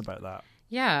doubts about that.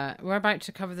 Yeah, we're about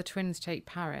to cover The Twins Take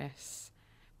Paris,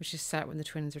 which is set when the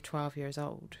twins are 12 years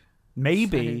old.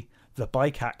 Maybe the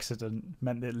bike accident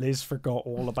meant that Liz forgot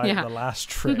all about the last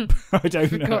trip. I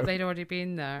don't know. Forgot they'd already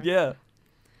been there. Yeah.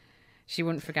 She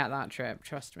wouldn't forget that trip,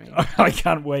 trust me. I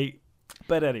can't wait.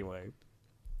 But anyway.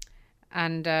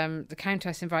 And the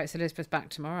Countess invites Elizabeth back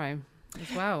tomorrow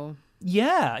as well.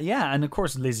 Yeah, and of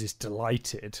course Liz is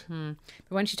delighted. But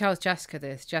when she tells Jessica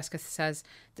this, Jessica says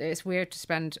that it's weird to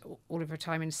spend all of her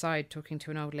time inside talking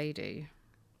to an old lady.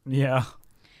 Yeah.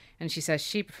 And she says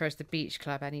she prefers the beach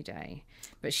club any day.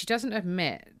 But she doesn't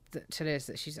admit to Liz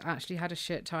that she's actually had a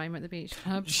shit time at the beach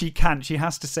club. She can't. She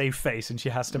has to save face, and she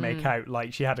has to make out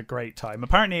like she had a great time.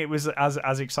 Apparently it was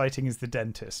as exciting as the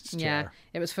dentist's chair. Yeah,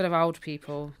 it was full of old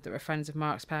people that were friends of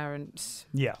Mark's parents.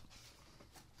 Yeah.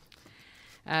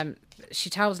 She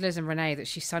tells Liz and Renee that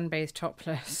she sunbathed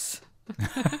topless.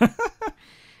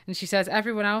 And she says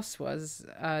everyone else was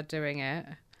doing it,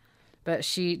 but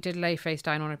she did lay face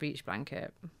down on a beach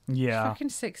blanket. Yeah. She's fucking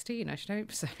 16, I should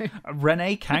hope so.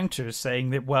 Renee counters saying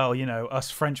that, well, you know, us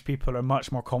French people are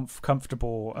much more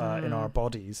comfortable in our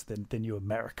bodies than you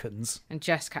Americans. And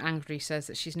Jessica angrily says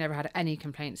that she's never had any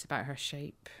complaints about her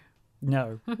shape.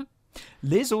 No.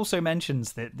 Liz also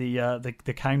mentions that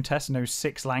the Countess knows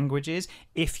 6 languages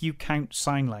if you count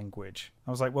sign language.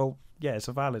 I was like, well, yeah, it's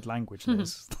a valid language,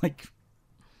 Liz.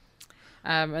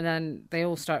 And then they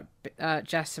all start,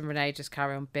 Jess and Renee just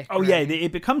carry on bickering. Oh, yeah,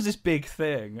 it becomes this big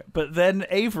thing. But then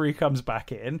Avery comes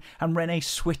back in and Renee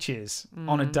switches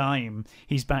on a dime.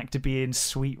 He's back to being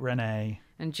sweet Renee.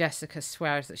 And Jessica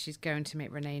swears that she's going to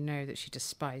make Renee know that she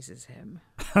despises him.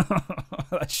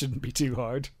 That shouldn't be too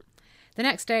hard. The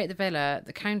next day at the villa,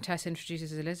 the Countess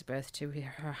introduces Elizabeth to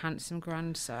her handsome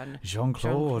grandson,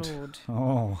 Jean-Claude.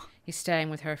 Oh. He's staying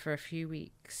with her for a few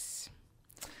weeks.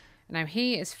 Now,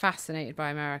 he is fascinated by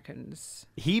Americans.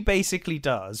 He basically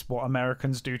does what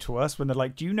Americans do to us when they're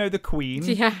like, do you know the Queen?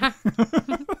 Yeah.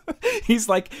 He's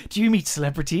like, do you meet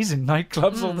celebrities in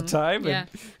nightclubs all the time? Yeah.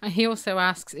 And he also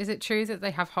asks, is it true that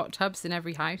they have hot tubs in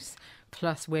every house,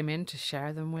 plus women to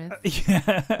share them with?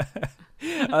 Yeah.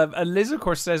 And Liz, of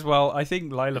course, says, well, I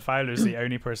think Lila Fowler's the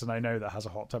only person I know that has a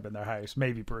hot tub in their house.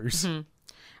 Maybe Bruce. Mm-hmm.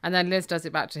 And then Liz does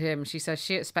it back to him. She says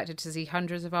she expected to see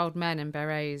hundreds of old men in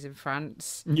berets in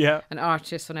France. Yeah. And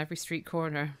artists on every street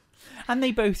corner. And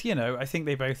they both, I think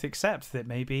they both accept that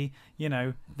maybe,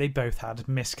 they both had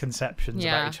misconceptions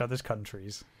about each other's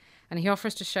countries. And he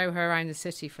offers to show her around the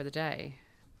city for the day.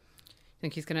 I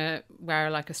think he's going to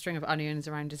wear like a string of onions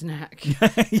around his neck.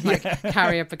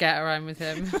 Carry a baguette around with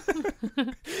him.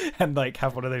 And like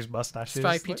have one of those mustaches.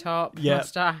 Stripy top,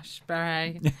 mustache,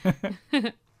 beret.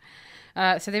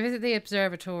 So they visit the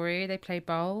observatory, they play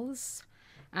bowls,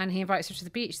 and he invites her to the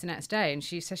beach the next day, and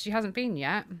she says she hasn't been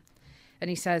yet. And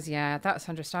he says, yeah, that's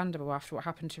understandable after what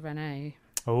happened to Renee.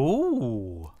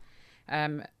 Oh.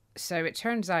 So it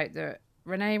turns out that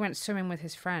Renee went swimming with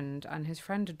his friend, and his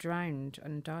friend had drowned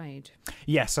and died.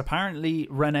 Yes, apparently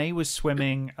Rene was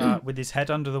swimming with his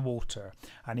head under the water,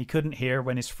 and he couldn't hear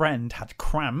when his friend had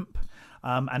cramp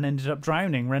and ended up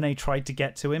drowning. Rene tried to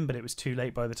get to him, but it was too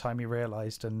late by the time he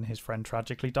realised, and his friend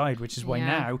tragically died, which is why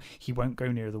now he won't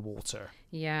go near the water.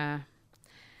 Yeah.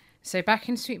 So back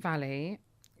in Sweet Valley,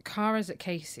 Cara's at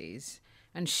Casey's,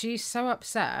 and she's so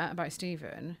upset about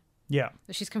Stephen... Yeah.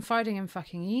 that she's confiding in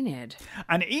fucking Enid.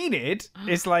 And Enid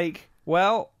is like,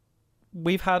 well,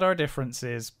 we've had our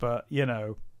differences, but, you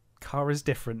know, Cara's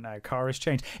different now. Cara's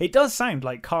changed. It does sound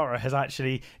like Cara has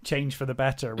actually changed for the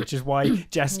better, which is why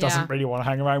Jess doesn't really want to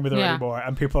hang around with her anymore.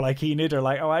 And people like Enid are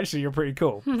like, oh, actually, you're pretty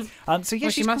cool. So, yeah,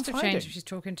 she must have changed if she's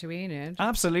talking to Enid.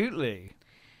 Absolutely.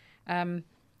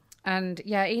 And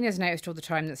yeah, Enid's noticed all the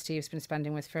time that Steve's been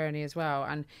spending with Fernie as well,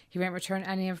 and he won't return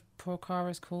any of poor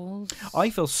Cara's calls. I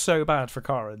feel so bad for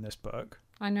Cara in this book.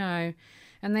 I know.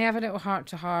 And they have a little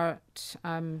heart-to-heart,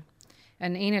 and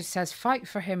Enid says, fight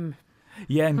for him.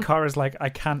 Yeah, and Cara's like, I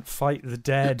can't fight the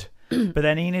dead. But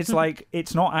then Enid's like,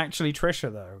 it's not actually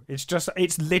Trisha, though.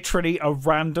 It's literally a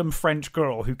random French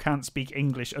girl who can't speak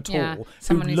English at all,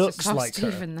 who looks like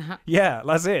Stephen her. That. Yeah,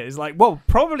 that's it. It's like, well,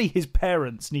 probably his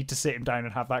parents need to sit him down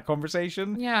and have that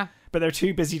conversation. Yeah. But they're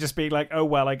too busy just being like, oh,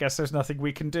 well, I guess there's nothing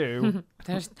we can do.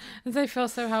 They feel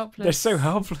so helpless. They're so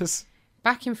helpless.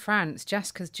 Back in France,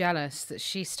 Jessica's jealous that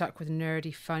she's stuck with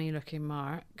nerdy, funny-looking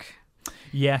Mark.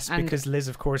 Yes, because Liz,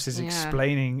 of course, is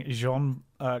explaining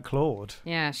Jean-Claude.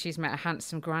 Yeah, she's met a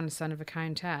handsome grandson of a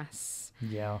countess.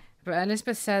 Yeah. But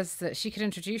Elizabeth says that she could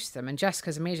introduce them, and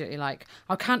Jessica's immediately like,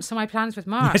 I'll cancel my plans with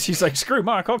Mark. Yeah, she's like, screw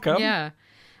Mark, I'll come. Yeah.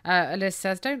 Liz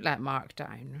says, don't let Mark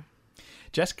down.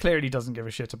 Jess clearly doesn't give a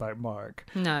shit about Mark.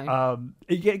 No.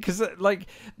 Yeah, because like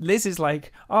Liz is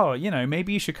like, oh, you know,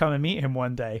 maybe you should come and meet him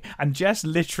one day. And Jess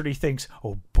literally thinks,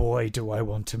 oh boy, do I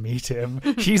want to meet him.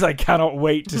 She's like, cannot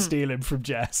wait to steal him from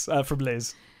from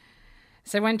Liz.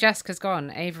 So when Jessica's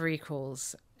gone, Avery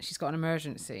calls. She's got an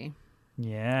emergency.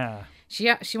 Yeah.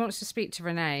 She wants to speak to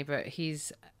Renee, but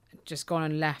he's just gone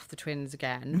and left the twins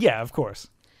again. Yeah, of course.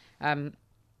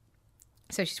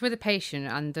 So she's with a patient,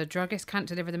 and the druggist can't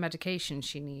deliver the medication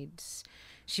she needs.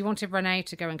 She wanted Renee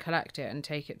to go and collect it and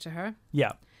take it to her.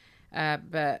 Yeah.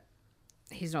 But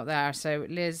he's not there, so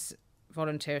Liz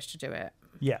volunteers to do it.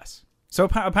 Yes. So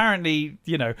apparently,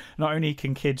 you know, not only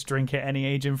can kids drink at any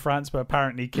age in France, but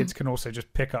apparently kids can also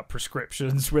just pick up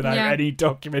prescriptions without any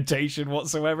documentation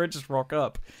whatsoever. Just rock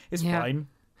up. It's fine.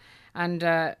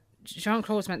 And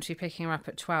Jean-Claude's meant to be picking her up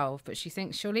at 12, but she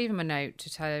thinks she'll leave him a note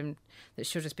to tell him that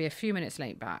she'll just be a few minutes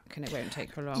late back and it won't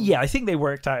take her long. Yeah, I think they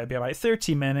worked out it'll be about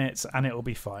 30 minutes and it'll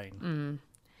be fine.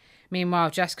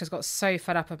 Meanwhile, Jessica's got so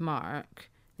fed up of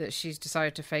Mark that she's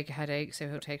decided to fake a headache so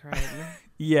he'll take her home.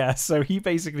 Yeah, so he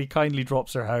basically kindly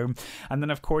drops her home. And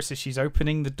then, of course, as she's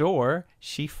opening the door,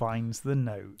 she finds the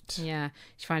note. Yeah,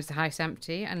 she finds the house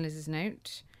empty and Liz's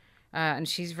note. And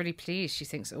she's really pleased. She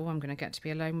thinks, oh, I'm going to get to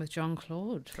be alone with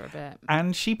Jean-Claude for a bit.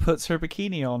 And she puts her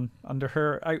bikini on under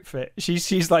her outfit.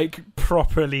 She's like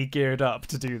properly geared up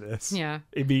to do this. Yeah.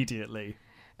 Immediately.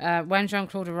 When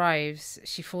Jean-Claude arrives,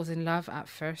 she falls in love at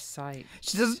first sight.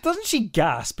 Doesn't she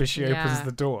gasp as she opens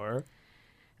the door?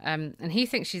 And he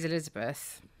thinks she's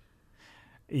Elizabeth.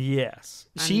 Yes.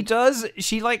 She does.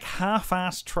 She like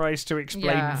half-assed tries to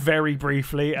explain very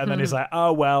briefly and then is like,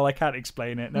 oh, well, I can't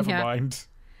explain it. Never mind.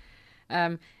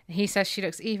 He says she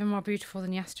looks even more beautiful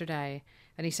than yesterday.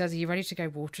 And he says, are you ready to go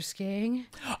water skiing?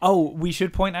 Oh, we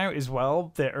should point out as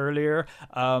well that earlier,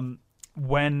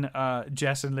 when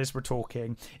Jess and Liz were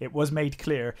talking, it was made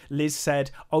clear. Liz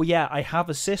said, oh, yeah, I have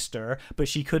a sister, but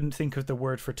she couldn't think of the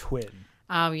word for twin.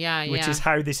 Oh, yeah, Which is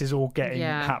how this is all getting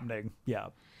happening. Yeah.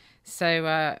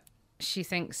 So she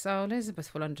thinks, oh,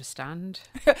 Elizabeth will understand.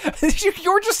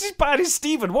 You're just as bad as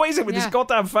Stephen. What is it with this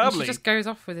goddamn family? And she just goes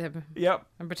off with him. Yep.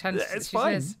 And pretends it's she's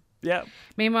fine. Liz. Yeah.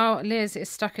 Meanwhile, Liz is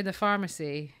stuck in the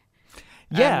pharmacy.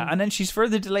 Yeah, and then she's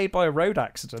further delayed by a road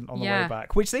accident on the way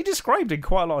back, which they described in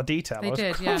quite a lot of detail. They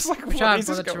did, I was like, which I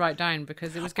bothered to write down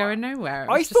because it was going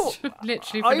nowhere. I thought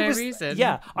literally for no reason.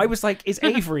 Yeah, I was like, is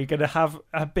Avery going to have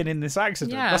been in this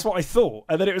accident? Yeah. That's what I thought,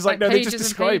 and then it was like no, they just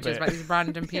describe it. Like these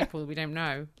random people we don't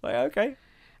know. Like, okay.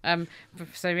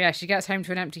 So yeah, she gets home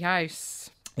to an empty house.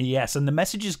 Yes, and the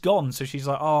message is gone, so she's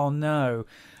like, oh no,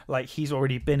 like he's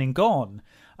already been and gone.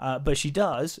 But she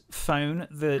does phone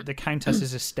the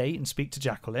Countess's estate and speak to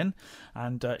Jacqueline,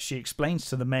 and she explains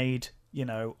to the maid, you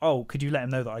know, oh, could you let him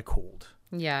know that I called?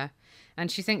 Yeah, and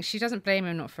she thinks she doesn't blame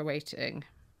him for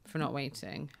not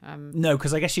waiting. No,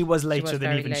 because I guess she was later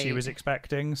than even late. she was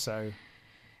expecting, so...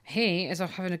 He is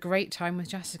off having a great time with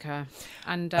Jessica.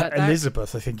 And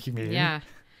Elizabeth, I think you mean. Yeah.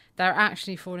 They're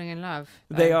actually falling in love.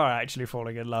 They are actually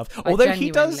falling in love. Like, Although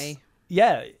he does... genuinely.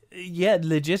 Yeah,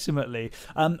 legitimately.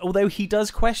 Although he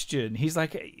does question, he's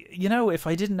like, if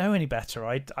I didn't know any better,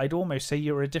 I'd almost say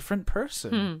you're a different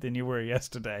person than you were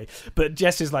yesterday. But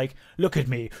Jess is like, look at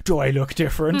me, do I look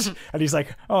different? And he's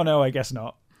like, oh no, I guess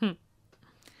not.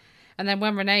 And then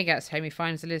when Renee gets home, he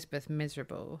finds Elizabeth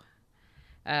miserable.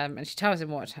 And she tells him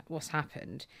what's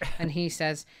happened. And he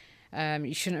says,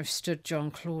 you shouldn't have stood John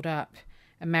Claude up.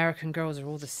 American girls are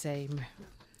all the same.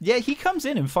 Yeah, he comes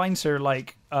in and finds her,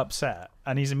 like, upset.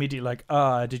 And he's immediately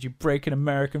like, did you break an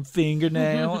American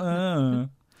fingernail?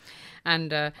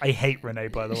 And I hate Renee,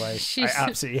 by the way. I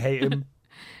absolutely hate him.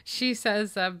 She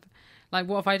says, like,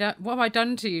 what have I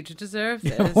done to you to deserve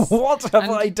this? What have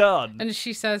I done? And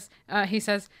he says,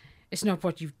 it's not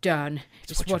what you've done,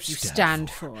 it's what you stand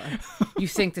for. You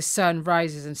think the sun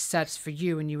rises and sets for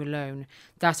you and you alone.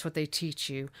 That's what they teach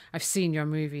you. I've seen your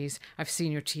movies. I've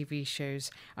seen your TV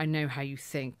shows. I know how you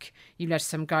think. You let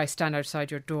some guy stand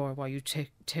outside your door while you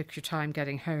took your time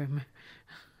getting home.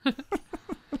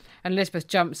 And Elizabeth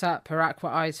jumps up, her aqua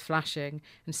eyes flashing,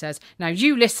 and says, now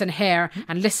you listen here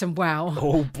and listen well.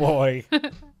 Oh, boy.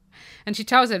 And she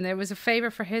tells him that it was a favour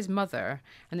for his mother.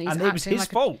 And that it was his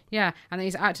fault. Yeah, and that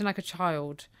he's acting like a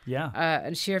child. Yeah.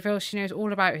 And she reveals she knows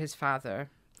all about his father.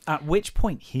 At which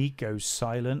point he goes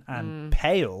silent and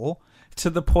pale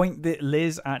to the point that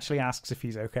Liz actually asks if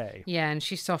he's okay. Yeah, and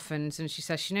she softens and she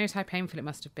says she knows how painful it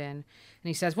must have been. And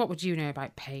he says, what would you know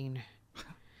about pain?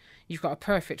 You've got a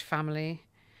perfect family.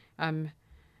 And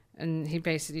he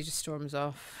basically just storms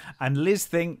off. And Liz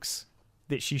thinks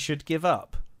that she should give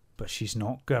up, but she's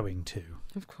not going to.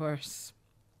 Of course.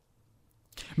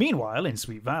 Meanwhile, in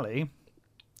Sweet Valley,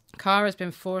 Cara's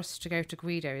been forced to go to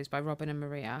Guido's by Robin and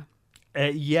Maria.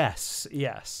 Yes.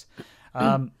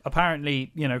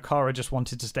 Apparently, Cara just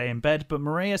wanted to stay in bed, but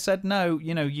Maria said, no,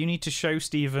 you need to show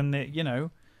Stephen that,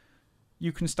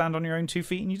 you can stand on your own 2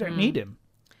 feet and you don't need him.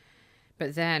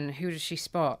 But then, who does she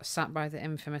spot sat by the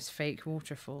infamous fake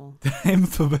waterfall?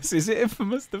 Infamous? Is it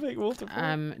infamous, the fake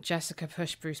waterfall? Jessica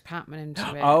pushed Bruce Patman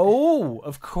into it. Oh,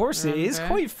 of course. Remember? It is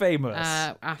quite famous.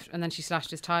 And then she slashed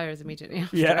his tyres immediately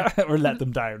after. Yeah, or let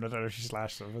them down. I don't know if she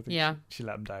slashed them. I think she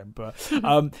let them down.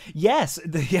 But yes,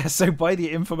 so by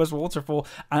the infamous waterfall,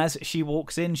 as she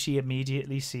walks in, she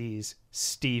immediately sees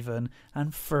Stephen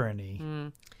and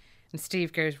Fernie. And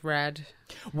Steve goes red.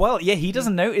 Well, yeah, he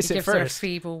doesn't notice it first. He gives her a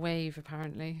feeble wave,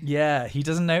 apparently. Yeah, he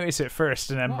doesn't notice it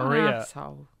first, and then Maria. An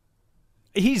asshole.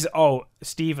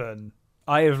 Stephen.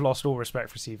 I have lost all respect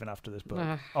for Stephen after this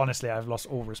book. Honestly, I've lost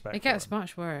all respect. It gets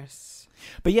much worse.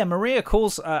 But yeah, Maria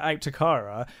calls out to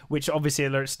Cara, which obviously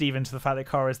alerts Stephen to the fact that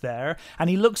Cara's there, and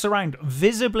he looks around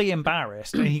visibly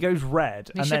embarrassed, and he goes red.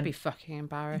 He should be fucking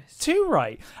embarrassed. Too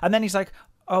right. And then he's like,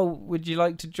 "Oh, would you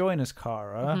like to join us,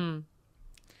 Cara?" Mm-hmm.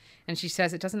 And she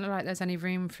says, it doesn't look like there's any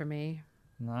room for me.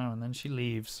 No, and then she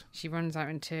leaves. She runs out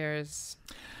in tears.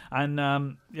 And,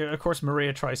 of course,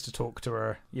 Maria tries to talk to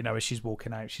her, as she's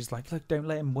walking out. She's like, look, don't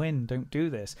let him win. Don't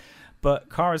do this. But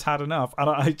Cara's had enough. And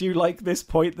I do like this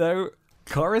point, though.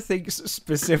 Cara thinks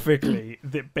specifically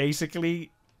that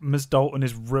basically Ms. Dalton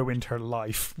has ruined her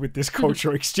life with this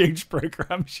cultural exchange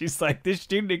program. She's like, this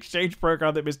student exchange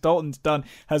program that Ms. Dalton's done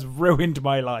has ruined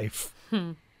my life.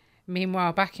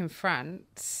 Meanwhile, back in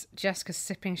France, Jessica's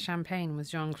sipping champagne with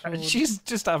Jean-Claude. She's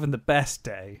just having the best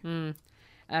day.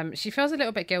 She feels a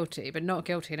little bit guilty, but not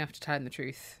guilty enough to tell him the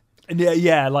truth.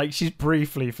 Yeah, like she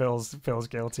briefly feels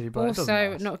guilty, but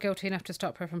also not guilty enough to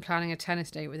stop her from planning a tennis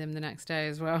date with him the next day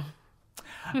as well.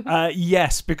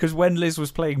 Yes, because when Liz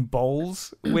was playing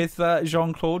bowls with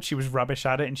Jean-Claude, she was rubbish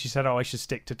at it, and she said, I should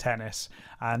stick to tennis.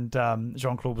 And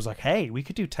Jean-Claude was like, hey, we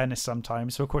could do tennis sometime.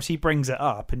 So, of course, he brings it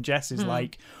up, and Jess is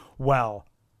like, well,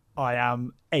 I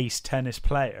am ace tennis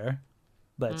player.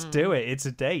 Let's do it. It's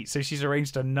a date. So she's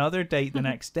arranged another date the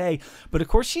next day. But, of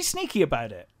course, she's sneaky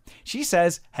about it. She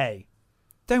says, hey,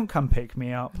 don't come pick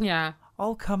me up. Yeah.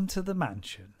 I'll come to the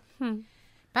mansion.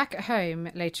 Back at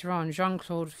home later on,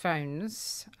 Jean-Claude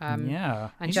phones. And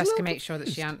Jessica makes sure that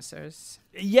she answers.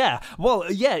 Yeah.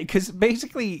 Well, yeah, because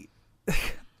basically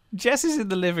Jess is in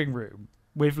the living room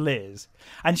with Liz,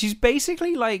 and she's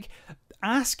basically like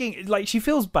asking, like she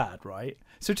feels bad, right?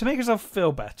 So to make herself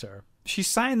feel better, she's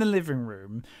sat in the living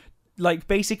room like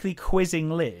basically quizzing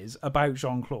Liz about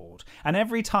Jean-Claude, and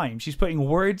every time she's putting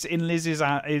words in Liz's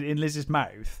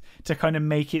mouth to kind of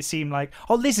make it seem like,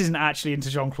 oh, Liz isn't actually into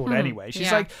Jean-Claude anyway.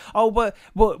 She's like, oh, but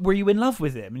were you in love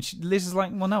with him? And Liz is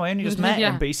like, well, no, I only just met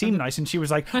him, but he seemed nice. And she was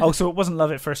like, oh, so it wasn't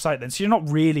love at first sight then. So you're not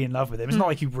really in love with him. It's not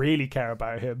like you really care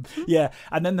about him. Yeah.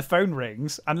 And then the phone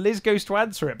rings and Liz goes to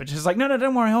answer it, but she's like, no,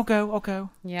 don't worry, I'll go.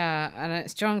 Yeah, and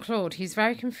it's Jean-Claude. He's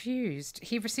very confused.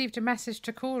 He received a message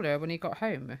to call her when he got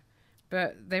home,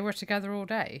 but they were together all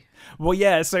day. Well,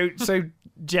 yeah, so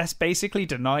Jess basically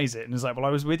denies it and is like, well, I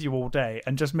was with you all day,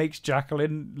 and just makes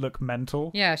Jacqueline look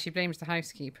mental. Yeah, she blames the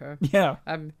housekeeper. Yeah.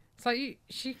 It's like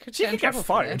she could get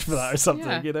fired for that or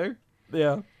something, you know?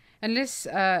 Yeah. And Liz,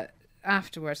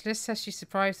 afterwards, Liz says she's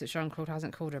surprised that Jean-Claude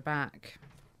hasn't called her back.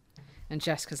 And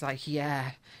Jessica's like,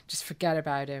 yeah, just forget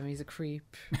about him. He's a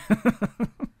creep.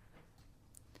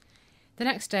 The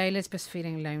next day, Elizabeth's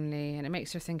feeling lonely, and it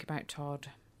makes her think about Todd.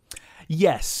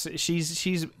 Yes,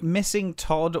 she's missing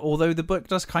Todd, although the book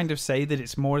does kind of say that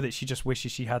it's more that she just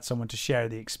wishes she had someone to share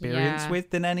the experience with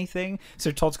than anything.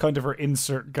 So Todd's kind of her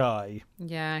insert guy.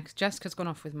 Yeah, because Jessica's gone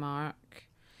off with Mark.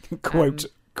 quote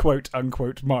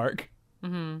unquote Mark.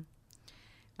 Mm-hmm.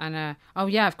 And oh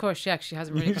yeah, of course, yeah, 'cause she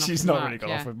hasn't really gone she's off with not Mark. really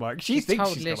gone off with Mark. She's thinks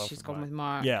told she's Liz gone off she's with gone Mark. with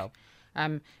Mark. Yeah.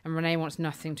 And Renee wants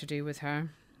nothing to do with her.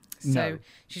 So No.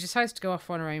 she decides to go off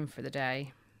on her own for the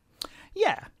day.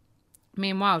 Yeah.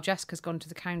 Meanwhile, Jessica's gone to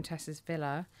the Countess's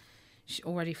villa,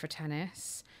 all ready for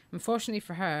tennis. Unfortunately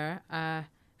for her,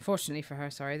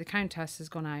 the Countess has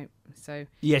gone out. So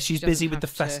yeah, she's she busy with doesn't the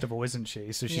have to- festival, isn't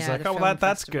she? So she's Yeah, like, the oh, film well,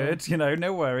 that's festival. good. You know,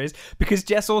 no worries. Because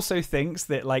Jess also thinks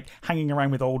that like hanging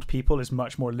around with old people is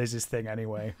much more Liz's thing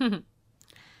anyway.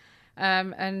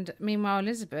 And meanwhile,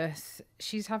 Elizabeth,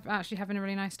 she's actually having a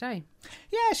really nice day.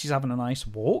 Yeah, she's having a nice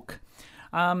walk.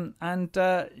 And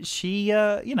she,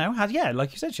 like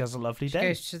you said, she has a lovely day.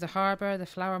 Goes to the harbour, the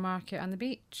flower market, and the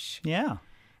beach. Yeah.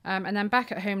 And then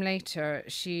back at home later,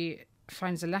 she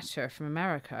finds a letter from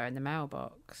America in the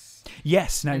mailbox.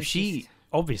 Yes, now And she she's-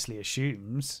 obviously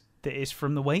assumes that it's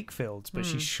from the Wakefields, but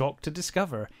she's shocked to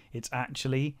discover it's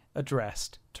actually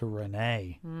addressed to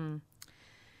Renee.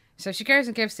 So she goes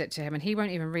and gives it to him, and he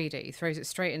won't even read it. He throws it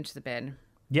straight into the bin.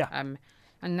 Yeah.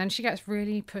 And then she gets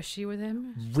really pushy with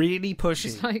him. Really pushy.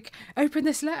 She's like, open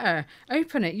this letter.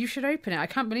 Open it. You should open it. I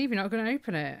can't believe you're not going to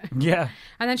open it. Yeah.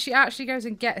 And then she actually goes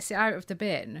and gets it out of the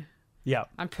bin Yeah.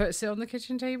 and puts it on the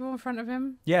kitchen table in front of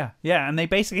him. Yeah. Yeah. And they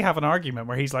basically have an argument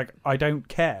where he's like, I don't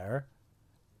care.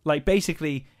 Like,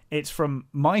 basically, it's from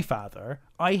my father.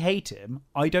 I hate him.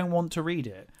 I don't want to read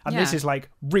it. And this Yeah. is like,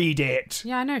 read it.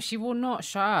 Yeah, I know. She will not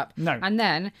shut up. No. And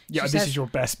then Yeah, she this says, is your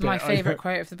best bit. my favourite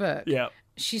quote of the book. Yeah.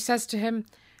 She says to him,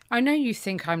 I know you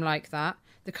think I'm like that,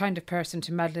 the kind of person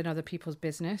to meddle in other people's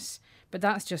business, but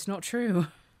that's just not true.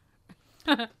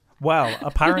 Well,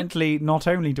 apparently, not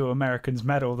only do Americans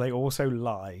meddle, they also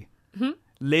lie.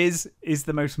 Liz is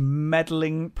the most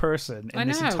meddling person I in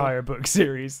this know. entire book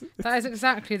series. That is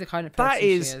exactly the kind of person That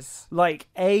she is is. like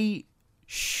a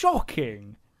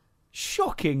shocking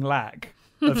lack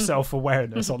of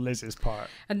self-awareness on Liz's part.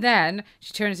 And then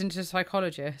she turns into a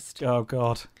psychologist. Oh,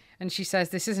 God. And she says,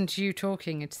 this isn't you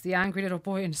talking, it's the angry little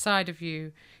boy inside of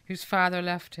you whose father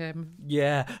left him.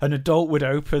 Yeah, an adult would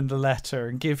open the letter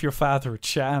and give your father a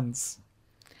chance.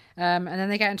 And then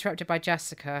they get interrupted by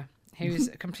Jessica, who's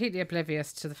completely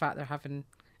oblivious to the fact they're having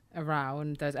a row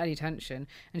and there's any tension.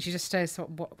 And she just says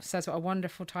what a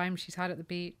wonderful time she's had at the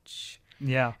beach.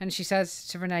 Yeah. And she says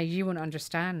to Renee, you won't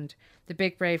understand. The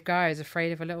big brave guy is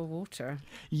afraid of a little water.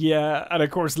 Yeah, and of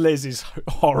course Liz is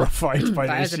horrified by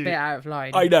That this. is a bit out of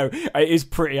line. I know, it is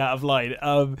pretty out of line.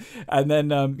 And then,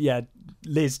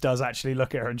 Liz does actually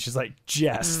look at her and she's like,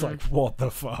 Jess, like, what the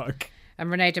fuck?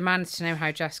 And Renee demands to know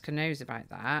how Jessica knows about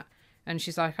that. And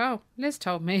she's like, oh, Liz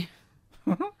told me.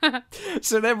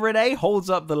 So then Renee holds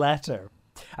up the letter.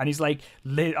 And he's like,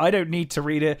 I don't need to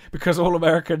read it because all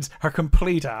Americans are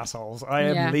complete assholes. I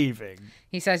am leaving.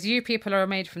 He says, you people are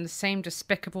made from the same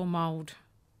despicable mould.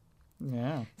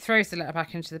 Yeah. Throws the letter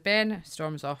back into the bin,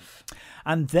 storms off.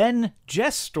 And then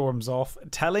Jess storms off,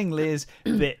 telling Liz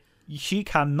that she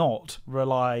cannot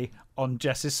rely on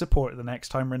Jess's support the next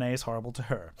time Renee is horrible to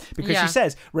her. Because she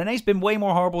says, Renee's been way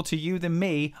more horrible to you than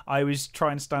me. I was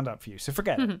trying to stand up for you. So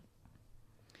forget it.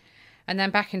 And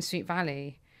then back in Sweet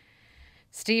Valley,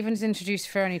 Stephen's introduced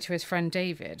Fernie to his friend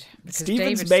David. Because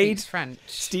David speaks French.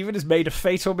 Stephen has made a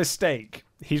fatal mistake.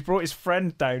 He's brought his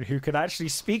friend down who can actually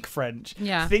speak French,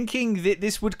 thinking that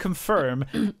this would confirm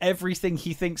everything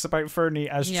he thinks about Fernie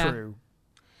as true.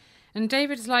 And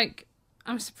David's like,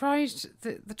 I'm surprised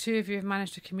that the two of you have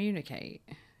managed to communicate.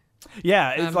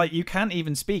 Yeah, it's like you can't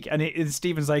even speak. And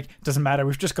Stephen's like, doesn't matter,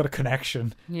 we've just got a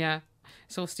connection. Yeah.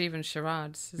 It's all Stephen's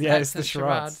charades. Yeah, it's the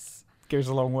charades. Goes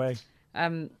a long way.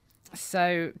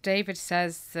 So David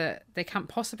says that they can't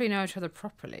possibly know each other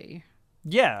properly.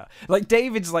 Yeah. Like,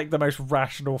 David's like the most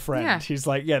rational friend. Yeah. He's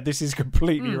like, yeah, this is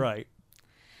completely right.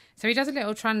 So he does a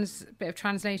little bit of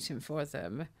translating for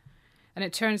them. And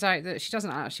it turns out that she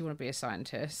doesn't actually want to be a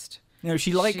scientist. You know,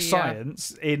 she likes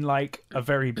science in like a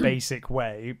very basic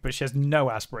way, but she has no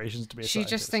aspirations to be a scientist.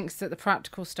 She just thinks that the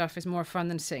practical stuff is more fun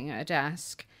than sitting at a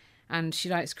desk. And she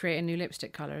likes creating new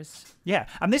lipstick colours. Yeah,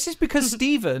 and this is because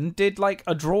Stephen did like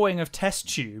a drawing of test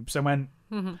tubes and went,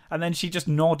 and then she just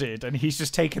nodded, and he's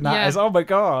just taken that as, oh my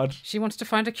god, she wants to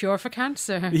find a cure for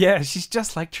cancer. Yeah, she's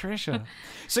just like Trisha.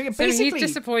 So basically, he's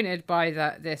disappointed by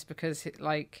this because,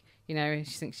 like, you know,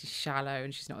 she thinks she's shallow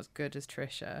and she's not as good as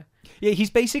Trisha. Yeah, he's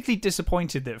basically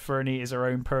disappointed that Fernie is her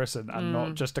own person and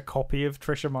not just a copy of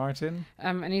Trisha Martin.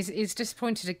 And he's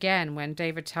disappointed again when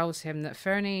David tells him that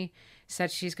Fernie said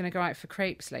she's going to go out for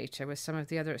crepes later with some of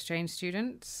the other exchange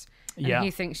students. And he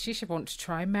thinks she should want to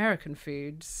try American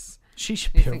foods. She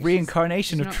should be a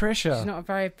reincarnation of Trisha. She's not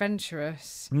very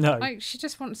adventurous. No. Like, she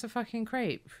just wants a fucking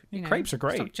crepe. You know? Crepes are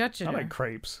great. Stop judging her. I like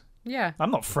crepes. Yeah.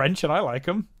 I'm not French and I like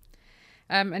them.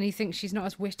 And he thinks she's not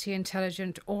as witty,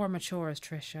 intelligent, or mature as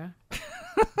Trisha.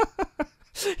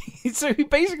 So he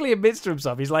basically admits to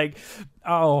himself, he's like,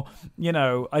 oh, you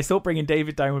know, I thought bringing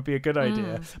David down would be a good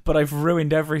idea, but I've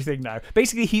ruined everything now.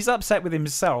 Basically, he's upset with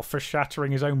himself for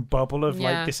shattering his own bubble of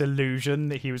like this illusion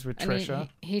that he was with Trisha.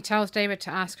 He tells David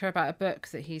to ask her about a book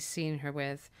that he's seen her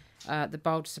with, The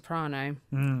Bold Soprano,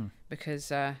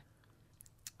 because I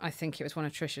think it was one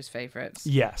of Trisha's favourites.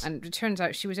 Yes. And it turns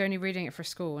out she was only reading it for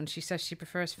school, and she says she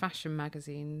prefers fashion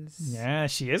magazines. Yeah,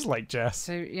 she is like Jess.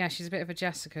 So, yeah, she's a bit of a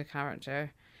Jessica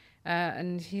character.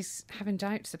 And he's having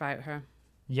doubts about her.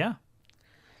 Yeah.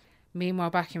 Meanwhile,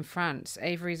 back in France,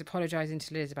 Avery's apologising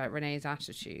to Liz about Renee's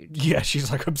attitude. Yeah,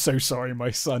 she's like, I'm so sorry,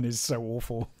 my son is so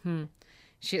awful.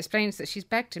 She explains that she's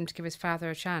begged him to give his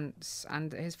father a chance, and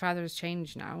that his father has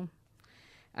changed now.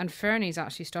 And Fernie's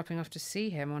actually stopping off to see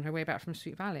him on her way back from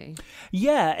Sweet Valley.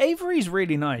 Yeah, Avery's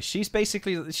really nice. She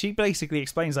basically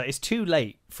explains that it's too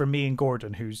late for me and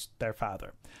Gordon, who's their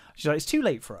father. She's like, it's too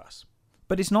late for us,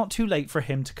 but it's not too late for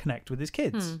him to connect with his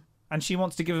kids. And she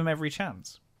wants to give him every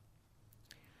chance.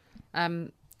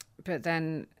 But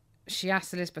then she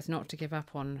asks Elizabeth not to give up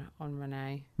on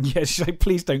Renee. Yeah, she's like,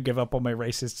 please don't give up on my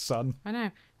racist son. I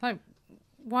know. Like,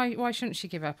 why shouldn't she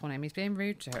give up on him? He's being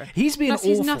rude to her. He's being awful.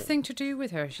 He's nothing to do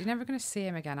with her. She's never going to see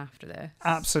him again after this.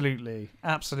 Absolutely.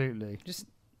 Just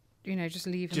leave him alone.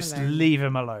 Just leave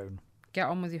him alone. Get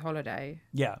on with your holiday.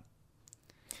 Yeah.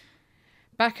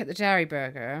 Back at the Dairy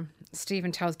Burger,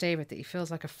 Stephen tells David that he feels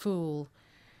like a fool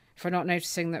for not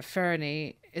noticing that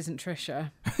Fernie isn't Trisha.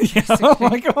 Yeah. Oh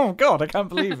my God, I can't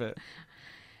believe it.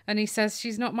 And he says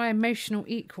she's not my emotional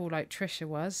equal like Trisha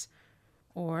was.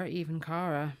 Or even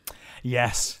Cara.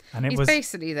 Yes. And he's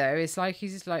basically, though, it's like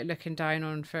he's like looking down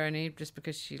on Fernie just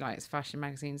because she likes fashion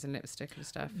magazines and lipstick and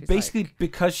stuff. He's basically like,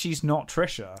 because she's not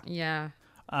Trisha. Yeah.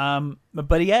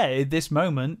 But yeah, at this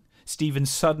moment, Stephen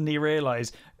suddenly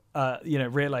realizes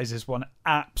one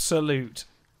absolute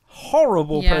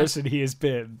horrible person he has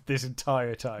been this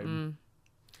entire time.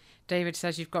 David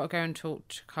says you've got to go and talk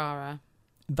to Cara.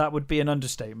 That would be an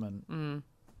understatement.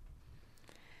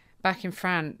 Back in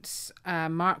France,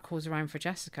 Mark calls around for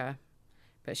Jessica,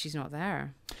 but she's not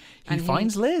there. He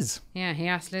finds Liz. Yeah, he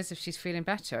asks Liz if she's feeling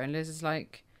better, and Liz is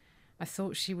like, I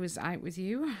thought she was out with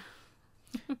you.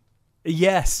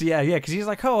 Yes, yeah, because he's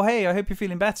like, oh, hey, I hope you're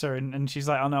feeling better. And she's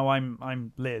like, oh, no,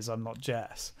 I'm Liz, I'm not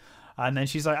Jess. And then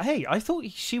she's like, hey, I thought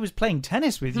she was playing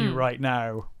tennis with you right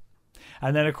now.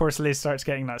 And then, of course, Liz starts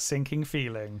getting that sinking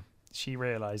feeling. She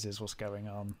realises what's going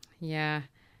on. Yeah.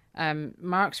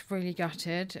 Mark's really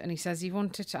gutted, and he says he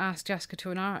wanted to ask Jessica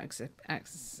to an art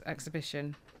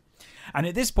exhibition. And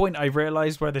at this point, I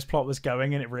realised where this plot was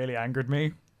going, and it really angered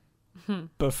me.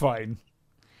 But fine.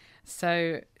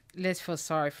 So Liz feels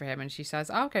sorry for him, and she says,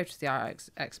 I'll go to the art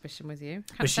exhibition with you.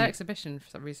 Can't say exhibition for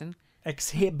some reason.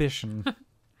 Exhibition.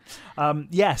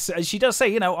 Yes, she does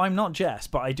say, I'm not Jess,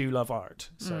 but I do love art.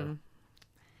 So...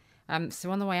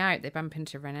 So on the way out, they bump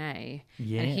into Renee.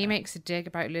 Yeah. And he makes a dig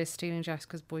about Liz stealing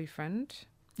Jessica's boyfriend.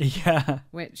 Yeah.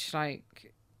 Which,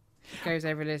 goes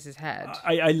over Liz's head.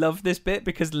 I love this bit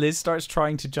because Liz starts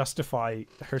trying to justify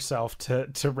herself to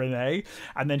Renee.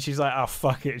 And then she's like, oh,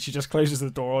 fuck it. She just closes the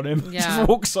door on him. Yeah. Just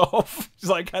walks off. She's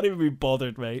like, I can't even be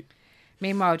bothered, mate.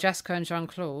 Meanwhile, Jessica and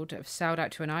Jean-Claude have sailed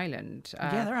out to an island.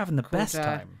 Yeah, they're having the best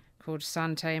time. Called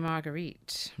Sante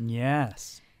Marguerite.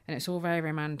 Yes. And it's all very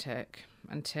romantic.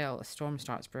 until a storm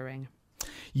starts brewing.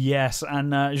 Yes,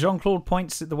 and Jean-Claude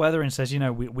points at the weather and says,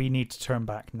 we need to turn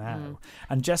back now.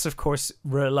 And Jess, of course,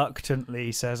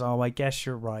 reluctantly says, I guess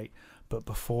you're right, but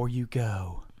before you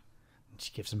go...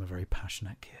 She gives him a very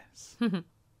passionate kiss.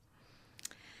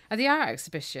 At the art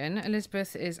exhibition,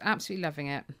 Elizabeth is absolutely loving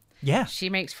it. Yeah. She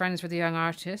makes friends with a young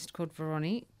artist called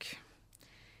Veronique,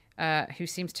 who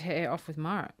seems to hit it off with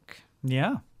Mark.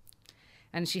 Yeah.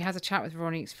 And she has a chat with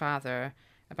Veronique's father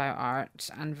about art,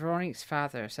 and Veronique's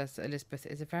father says that Elizabeth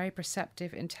is a very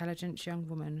perceptive, intelligent young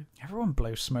woman. Everyone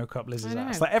blows smoke up Liz's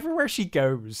ass. Like, everywhere she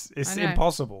goes, it's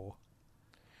impossible.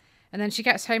 And then she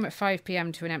gets home at 5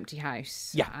 p.m. to an empty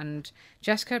house. Yeah. And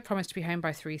Jessica promised to be home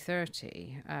by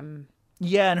 3:30.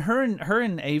 Yeah, and her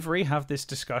and Avery have this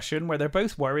discussion where they're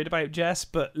both worried about Jess,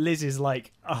 but Liz is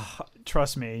like,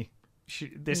 trust me,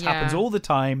 this happens all the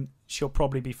time. She'll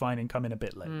probably be fine and come in a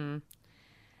bit late.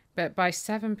 But by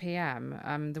 7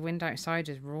 p.m., the wind outside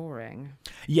is roaring.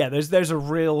 Yeah, there's a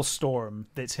real storm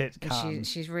that's hit Cannes.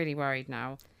 She's really worried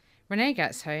now. Renee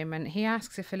gets home and he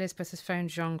asks if Elizabeth has phoned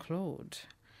Jean-Claude.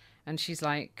 And she's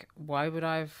like, why would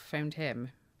I have phoned him?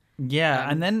 Yeah,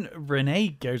 and then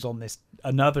Renee goes on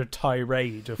another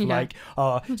tirade of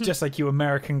just like you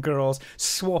American girls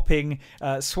swapping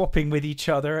with each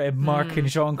other at Mark and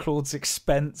Jean-Claude's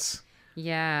expense.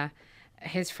 Yeah.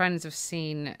 His friends have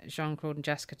seen Jean-Claude and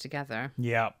Jessica together.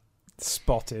 Yeah,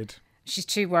 spotted. She's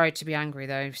too worried to be angry,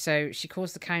 though, so she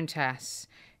calls the Countess,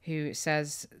 who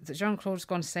says that Jean-Claude's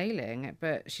gone sailing,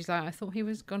 but she's like, I thought he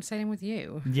was gone sailing with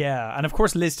you. Yeah, and of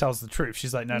course Liz tells the truth.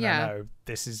 She's like, no,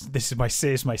 this is my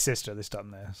sister that's done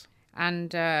this.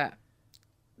 And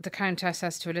the Countess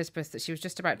says to Elizabeth that she was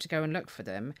just about to go and look for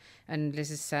them, and Liz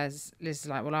is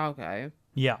like, well, I'll go.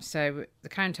 Yeah. So the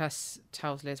Countess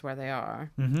tells Liz where they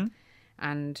are. Mm-hmm.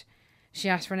 And she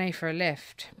asks Renee for a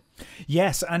lift.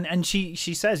 Yes, and she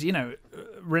says,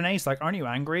 Renee's like, aren't you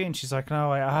angry? And she's like,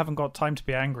 no, I haven't got time to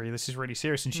be angry. This is really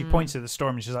serious. And she points at the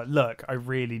storm and she's like, look, I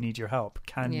really need your help.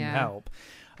 Can you help?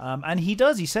 And he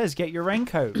does. He says, get your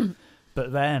raincoat.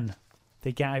 But then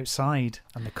they get outside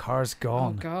and the car's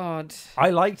gone. Oh, God. I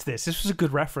liked this. This was a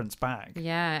good reference back.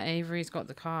 Yeah, Avery's got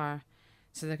the car.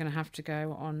 So they're going to have to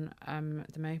go on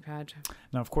the moped.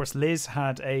 Now, of course, Liz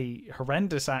had a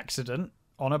horrendous accident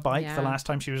on a bike the last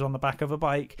time she was on the back of a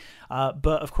bike.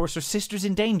 But, of course, her sister's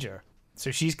in danger.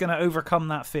 So she's going to overcome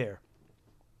that fear.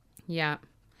 Yeah.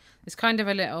 It's kind of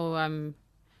a little...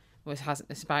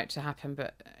 it's about to happen,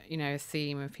 but, a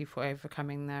theme of people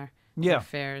overcoming their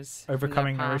fears.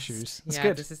 Overcoming their issues. That's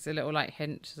good. This is a little,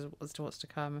 hint as to what's to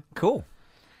come. Cool.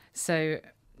 So,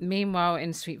 meanwhile,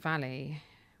 in Sweet Valley...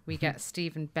 We get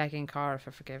Stephen begging Cara for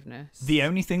forgiveness. The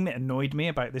only thing that annoyed me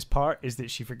about this part is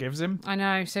that she forgives him. I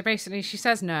know. So basically, she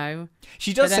says no.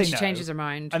 She does say no. She changes her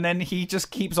mind. And then he just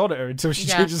keeps on at her until she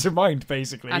changes her mind,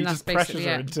 basically. And he just pressures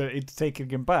her into taking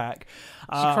him back.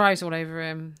 She cries all over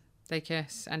him. They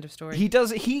kiss. End of story. He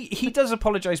does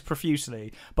apologise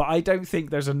profusely, but I don't think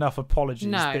there's enough apologies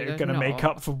that are going to make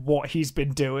up for what he's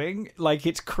been doing. Like,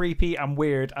 it's creepy and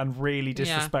weird and really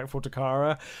disrespectful to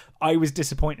Cara. I was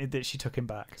disappointed that she took him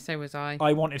back. So was I.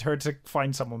 I wanted her to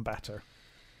find someone better.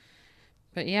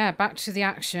 But yeah, back to the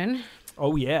action.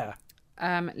 Oh, yeah.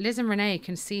 Liz and Renee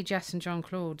can see Jess and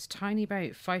Jean-Claude's tiny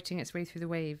boat fighting its way through the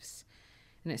waves.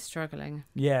 And it's struggling.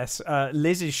 Yes,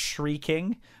 Liz is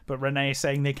shrieking, but Renee is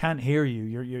saying they can't hear you.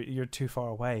 You're too far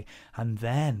away. And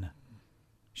then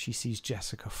she sees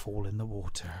Jessica fall in the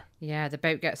water. Yeah, the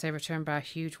boat gets overturned by a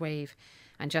huge wave,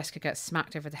 and Jessica gets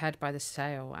smacked over the head by the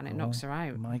sail, and it knocks her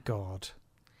out. My God.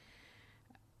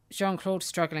 Jean-Claude's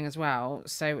struggling as well,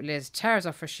 so Liz tears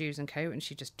off her shoes and coat, and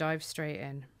she just dives straight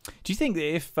in. Do you think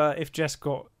that if Jess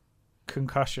got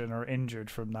concussion or injured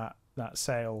from that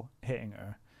sail hitting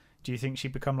her, do you think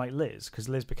she'd become like Liz? Because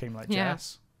Liz became like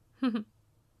Jess.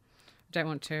 Don't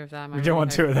want two of them. We don't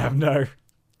want two of them, no.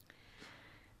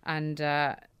 And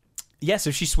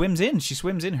so she swims in. She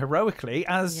swims in heroically,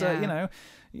 as as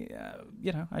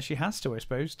she has to, I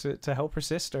suppose, to help her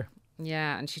sister.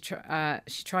 Yeah, and she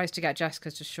tries to get Jessica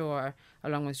to shore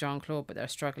along with Jean-Claude, but they're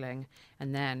struggling.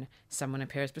 And then someone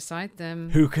appears beside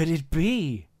them. Who could it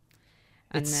be?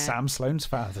 It's Sam Sloane's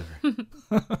father.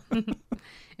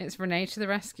 It's Renee to the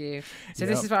rescue. So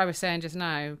this is what I was saying just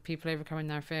now. People overcoming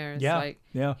their fears.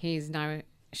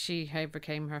 She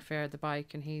overcame her fear of the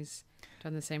bike, and he's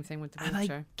done the same thing with the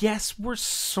wheelchair. And I guess we're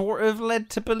sort of led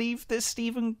to believe that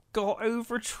Stephen got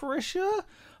over Trisha,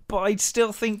 but I'd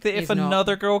still think that if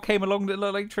another girl came along that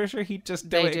looked like Trisha, he'd just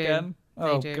do it again.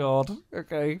 Oh, God.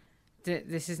 Okay.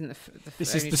 This isn't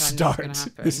this is the start.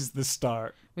 This is the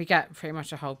start. We get pretty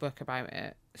much a whole book about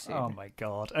it soon. Oh my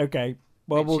God. Okay.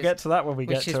 Well, we'll get to that when we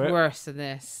get to it. Which is worse than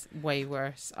this. Way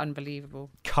worse. Unbelievable.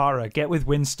 Cara, get with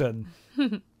Winston.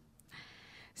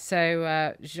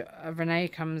 So Renee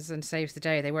comes and saves the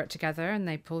day. They work together and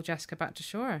they pull Jessica back to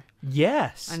shore.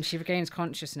 Yes. And she regains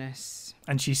consciousness.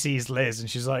 And she sees Liz and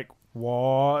she's like,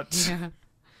 what?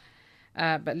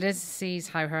 Yeah. But Liz sees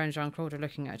how her and Jean-Claude are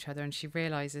looking at each other and she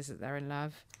realises that they're in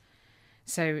love.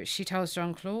 So she tells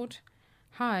Jean-Claude,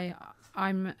 hi,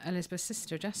 I'm Elizabeth's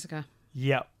sister, Jessica.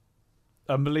 Yep.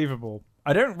 Unbelievable.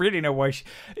 I don't really know why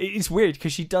it's weird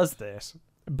because she does this,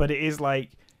 but it is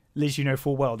like, Liz, you know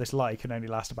full well this lie can only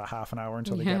last about half an hour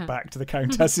until they get back to the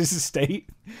Countess's estate.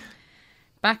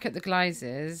 Back at the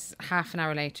Glyces, half an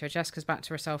hour later, Jessica's back to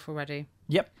herself already.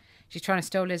 Yep. She's trying to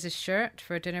steal Liz's shirt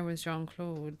for a dinner with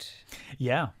Jean-Claude.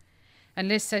 Yeah. And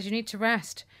Liz says, you need to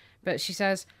rest. But she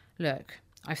says, look,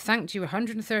 I've thanked you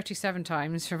 137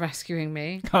 times for rescuing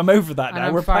me. I'm over that now.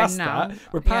 I'm We're fine past now. that.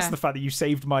 We're past the fact that you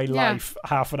saved my life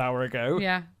half an hour ago.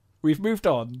 Yeah. We've moved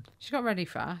on. She got ready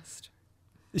fast.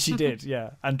 She did,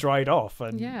 yeah. And dried off.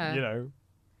 And, Yeah. you know.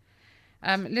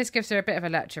 Liz gives her a bit of a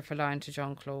lecture for lying to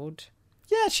Jean-Claude.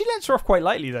 Yeah, she lets her off quite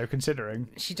lightly, though, considering.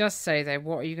 She does say, though,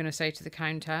 what are you going to say to the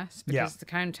Countess? Because the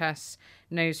Countess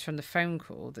knows from the phone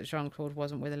call that Jean-Claude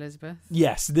wasn't with Elizabeth.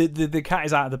 Yes, the cat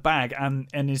is out of the bag, and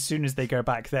as soon as they go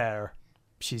back there,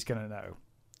 she's going to know.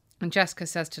 And Jessica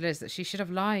says to Liz that she should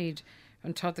have lied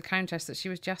and told the Countess that she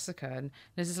was Jessica. And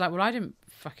Liz is like, well, I didn't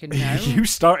fucking know. You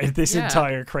started this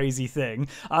entire crazy thing.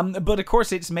 But, of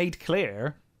course, it's made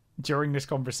clear during this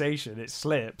conversation, it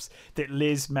slips, that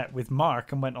Liz met with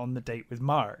Mark and went on the date with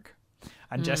Mark.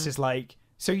 And Jess is like,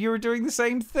 so you were doing the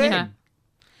same thing? Yeah.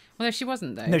 Well, no, she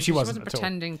wasn't, though. No, she wasn't wasn't at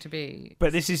pretending to be.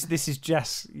 But this is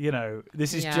Jess, you know,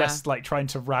 this is just like trying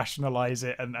to rationalize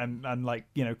it and like,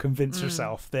 you know, convince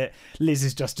herself that Liz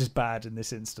is just as bad in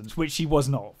this instance, which she was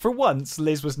not. For once,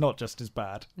 Liz was not just as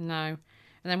bad. No.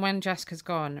 And then when Jessica's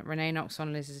gone, Renee knocks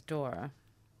on Liz's door.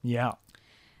 Yeah.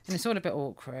 And it's all a bit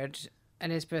awkward.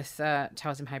 Elizabeth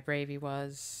tells him how brave he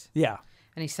was. Yeah.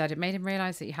 And he said it made him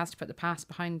realise that he has to put the past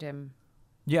behind him.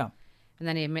 Yeah. And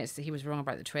then he admits that he was wrong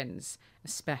about the twins,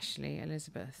 especially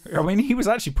Elizabeth. I mean, he was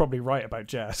actually probably right about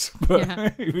Jess,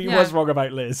 but he was wrong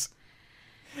about Liz.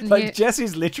 And like, Jess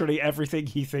is literally everything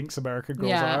he thinks American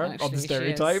girls are actually, on the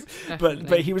stereotype, is,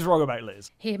 but he was wrong about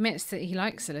Liz. He admits that he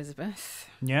likes Elizabeth.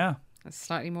 Yeah. That's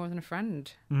slightly more than a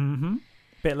friend. Mm-hmm.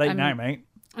 Bit late now, mate.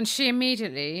 And she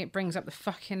immediately brings up the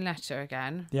fucking letter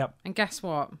again. Yep. And guess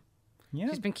what? Yeah.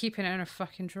 She's been keeping it in her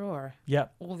fucking drawer.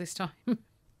 Yep. All this time.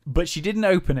 But she didn't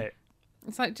open it.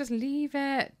 It's like, just leave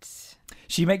it.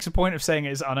 She makes a point of saying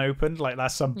it's unopened, like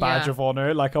that's some badge of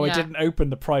honour. Like, I didn't open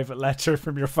the private letter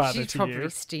from your father She's to probably you.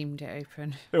 steamed it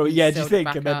open. Oh, yeah, do you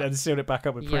think? And then then sealed it back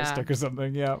up with Pritt stick or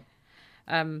something, yeah.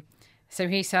 So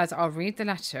he says, I'll read the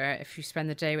letter if you spend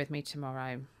the day with me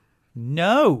tomorrow.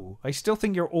 No, I still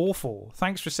think you're awful.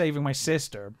 Thanks for saving my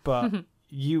sister, but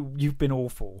you've been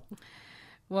awful.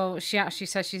 Well, she actually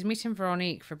says she's meeting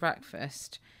Veronique for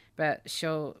breakfast, but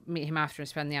she'll meet him after and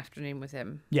spend the afternoon with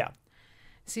him. Yeah.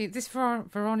 See, this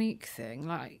Veronique thing,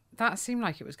 like, that seemed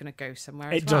like it was going to go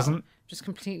somewhere. It doesn't. Just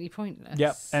completely pointless.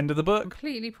 Yep. End of the book.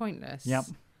 Completely pointless. Yep.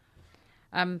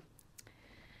 And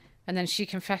then she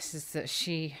confesses that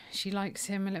she likes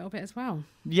him a little bit as well.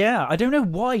 Yeah, I don't know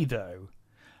why though.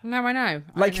 No, I know.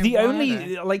 Like, the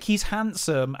only, like, he's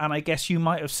handsome, and I guess you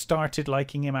might have started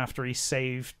liking him after he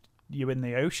saved you in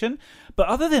the ocean. But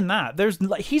other than that, there's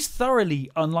like, he's thoroughly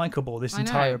unlikable this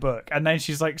entire book. And then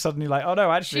she's like, suddenly like, oh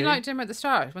no, actually. She liked him at the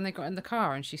start when they got in the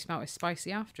car and she smelled his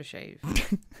spicy aftershave.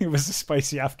 It was a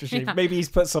spicy aftershave. Yeah. Maybe he's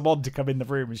put some on to come in the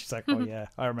room and she's like, oh yeah,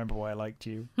 I remember why I liked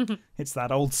you. It's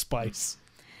that old spice.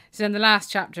 So then the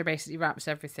last chapter basically wraps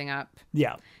everything up.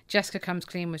 Yeah. Jessica comes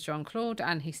clean with Jean-Claude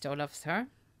and he still loves her.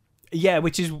 Yeah,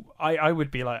 which is, I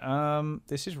would be like,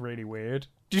 this is really weird.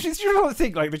 Do you not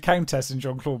think, like, the Countess and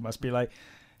Jean-Claude must be like,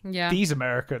 these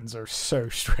Americans are so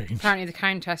strange. Apparently the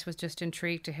Countess was just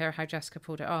intrigued to hear how Jessica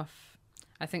pulled it off.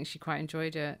 I think she quite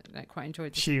enjoyed it. Like, quite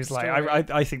enjoyed the She was story. like,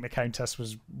 I think the Countess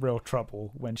was real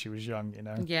trouble when she was young, you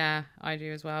know? Yeah, I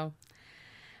do as well.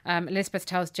 Elizabeth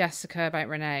tells Jessica about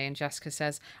Renee and Jessica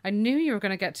says, I knew you were going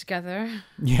to get together.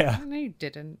 Yeah. No, you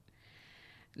didn't.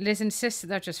 Liz insists that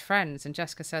they're just friends, and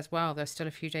Jessica says, well, there's still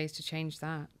a few days to change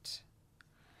that.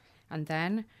 And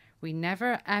then we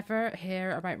never, ever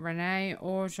hear about Renee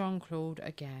or Jean-Claude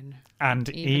again. And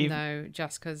even though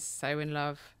Jessica's so in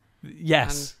love.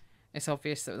 Yes. And it's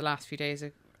obvious that the last few days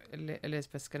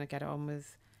Elizabeth's going to get it on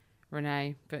with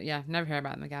Renee. But yeah, never hear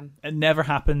about them again. It never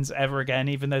happens ever again,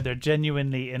 even though they're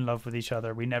genuinely in love with each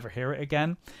other. We never hear it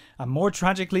again. And more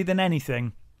tragically than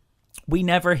anything, we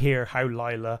never hear how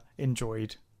Lila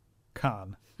enjoyed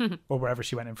Khan. or wherever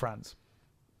she went in France.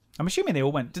 I'm assuming they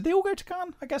all went. Did they all go to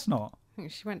Cannes? I guess not. I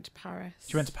think she went to Paris.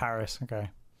 She went to Paris. Okay.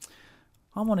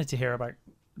 I wanted to hear about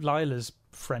Lila's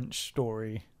French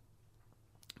story.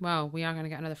 Well, we are going to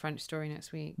get another French story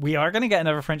next week. We are going to get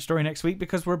another French story next week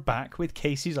because we're back with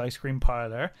Casey's Ice Cream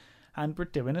Parlour and we're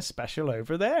doing a special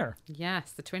over there.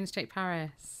 Yes, the Twins Take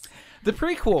Paris. The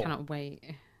prequel. Cannot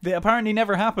wait. That apparently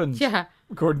never happened. Yeah.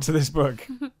 According to this book.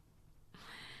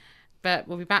 But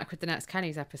we'll be back with the next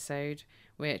Kenny's episode,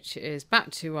 which is back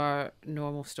to our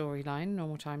normal storyline,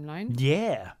 normal timeline.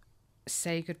 Yeah.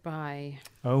 Say goodbye.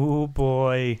 Oh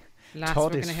boy. Last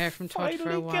Todd we're is going to hear from Todd for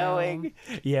a finally while. going.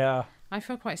 Yeah. I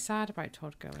feel quite sad about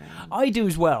Todd going. I do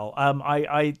as well.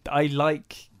 I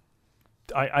like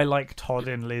Todd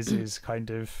and Liz's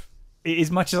kind of, as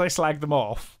much as I slag them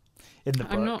off in the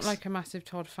books. I'm not like a massive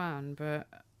Todd fan, but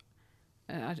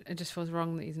it just feels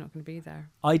wrong that he's not going to be there.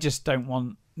 I just don't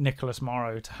want Nicholas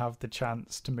Morrow to have the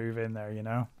chance to move in there, you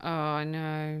know? Oh, I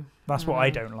know. That's what I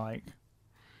don't like.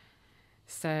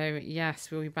 So, yes,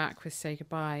 we'll be back with Say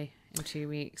Goodbye in 2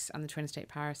 weeks and the Twins Take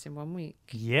Paris in 1 week.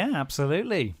 Yeah,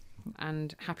 absolutely.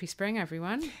 And happy spring,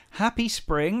 everyone. Happy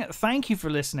spring. Thank you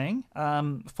for listening.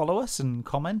 Follow us and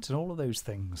comment and all of those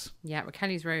things. Yeah, we're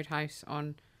Kelly's Roadhouse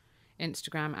on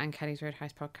Instagram and Kelly's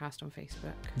Roadhouse Podcast on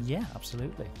Facebook. Yeah,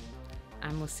 absolutely.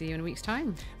 And we'll see you in a week's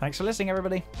time. Thanks for listening,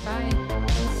 everybody.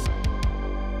 Bye.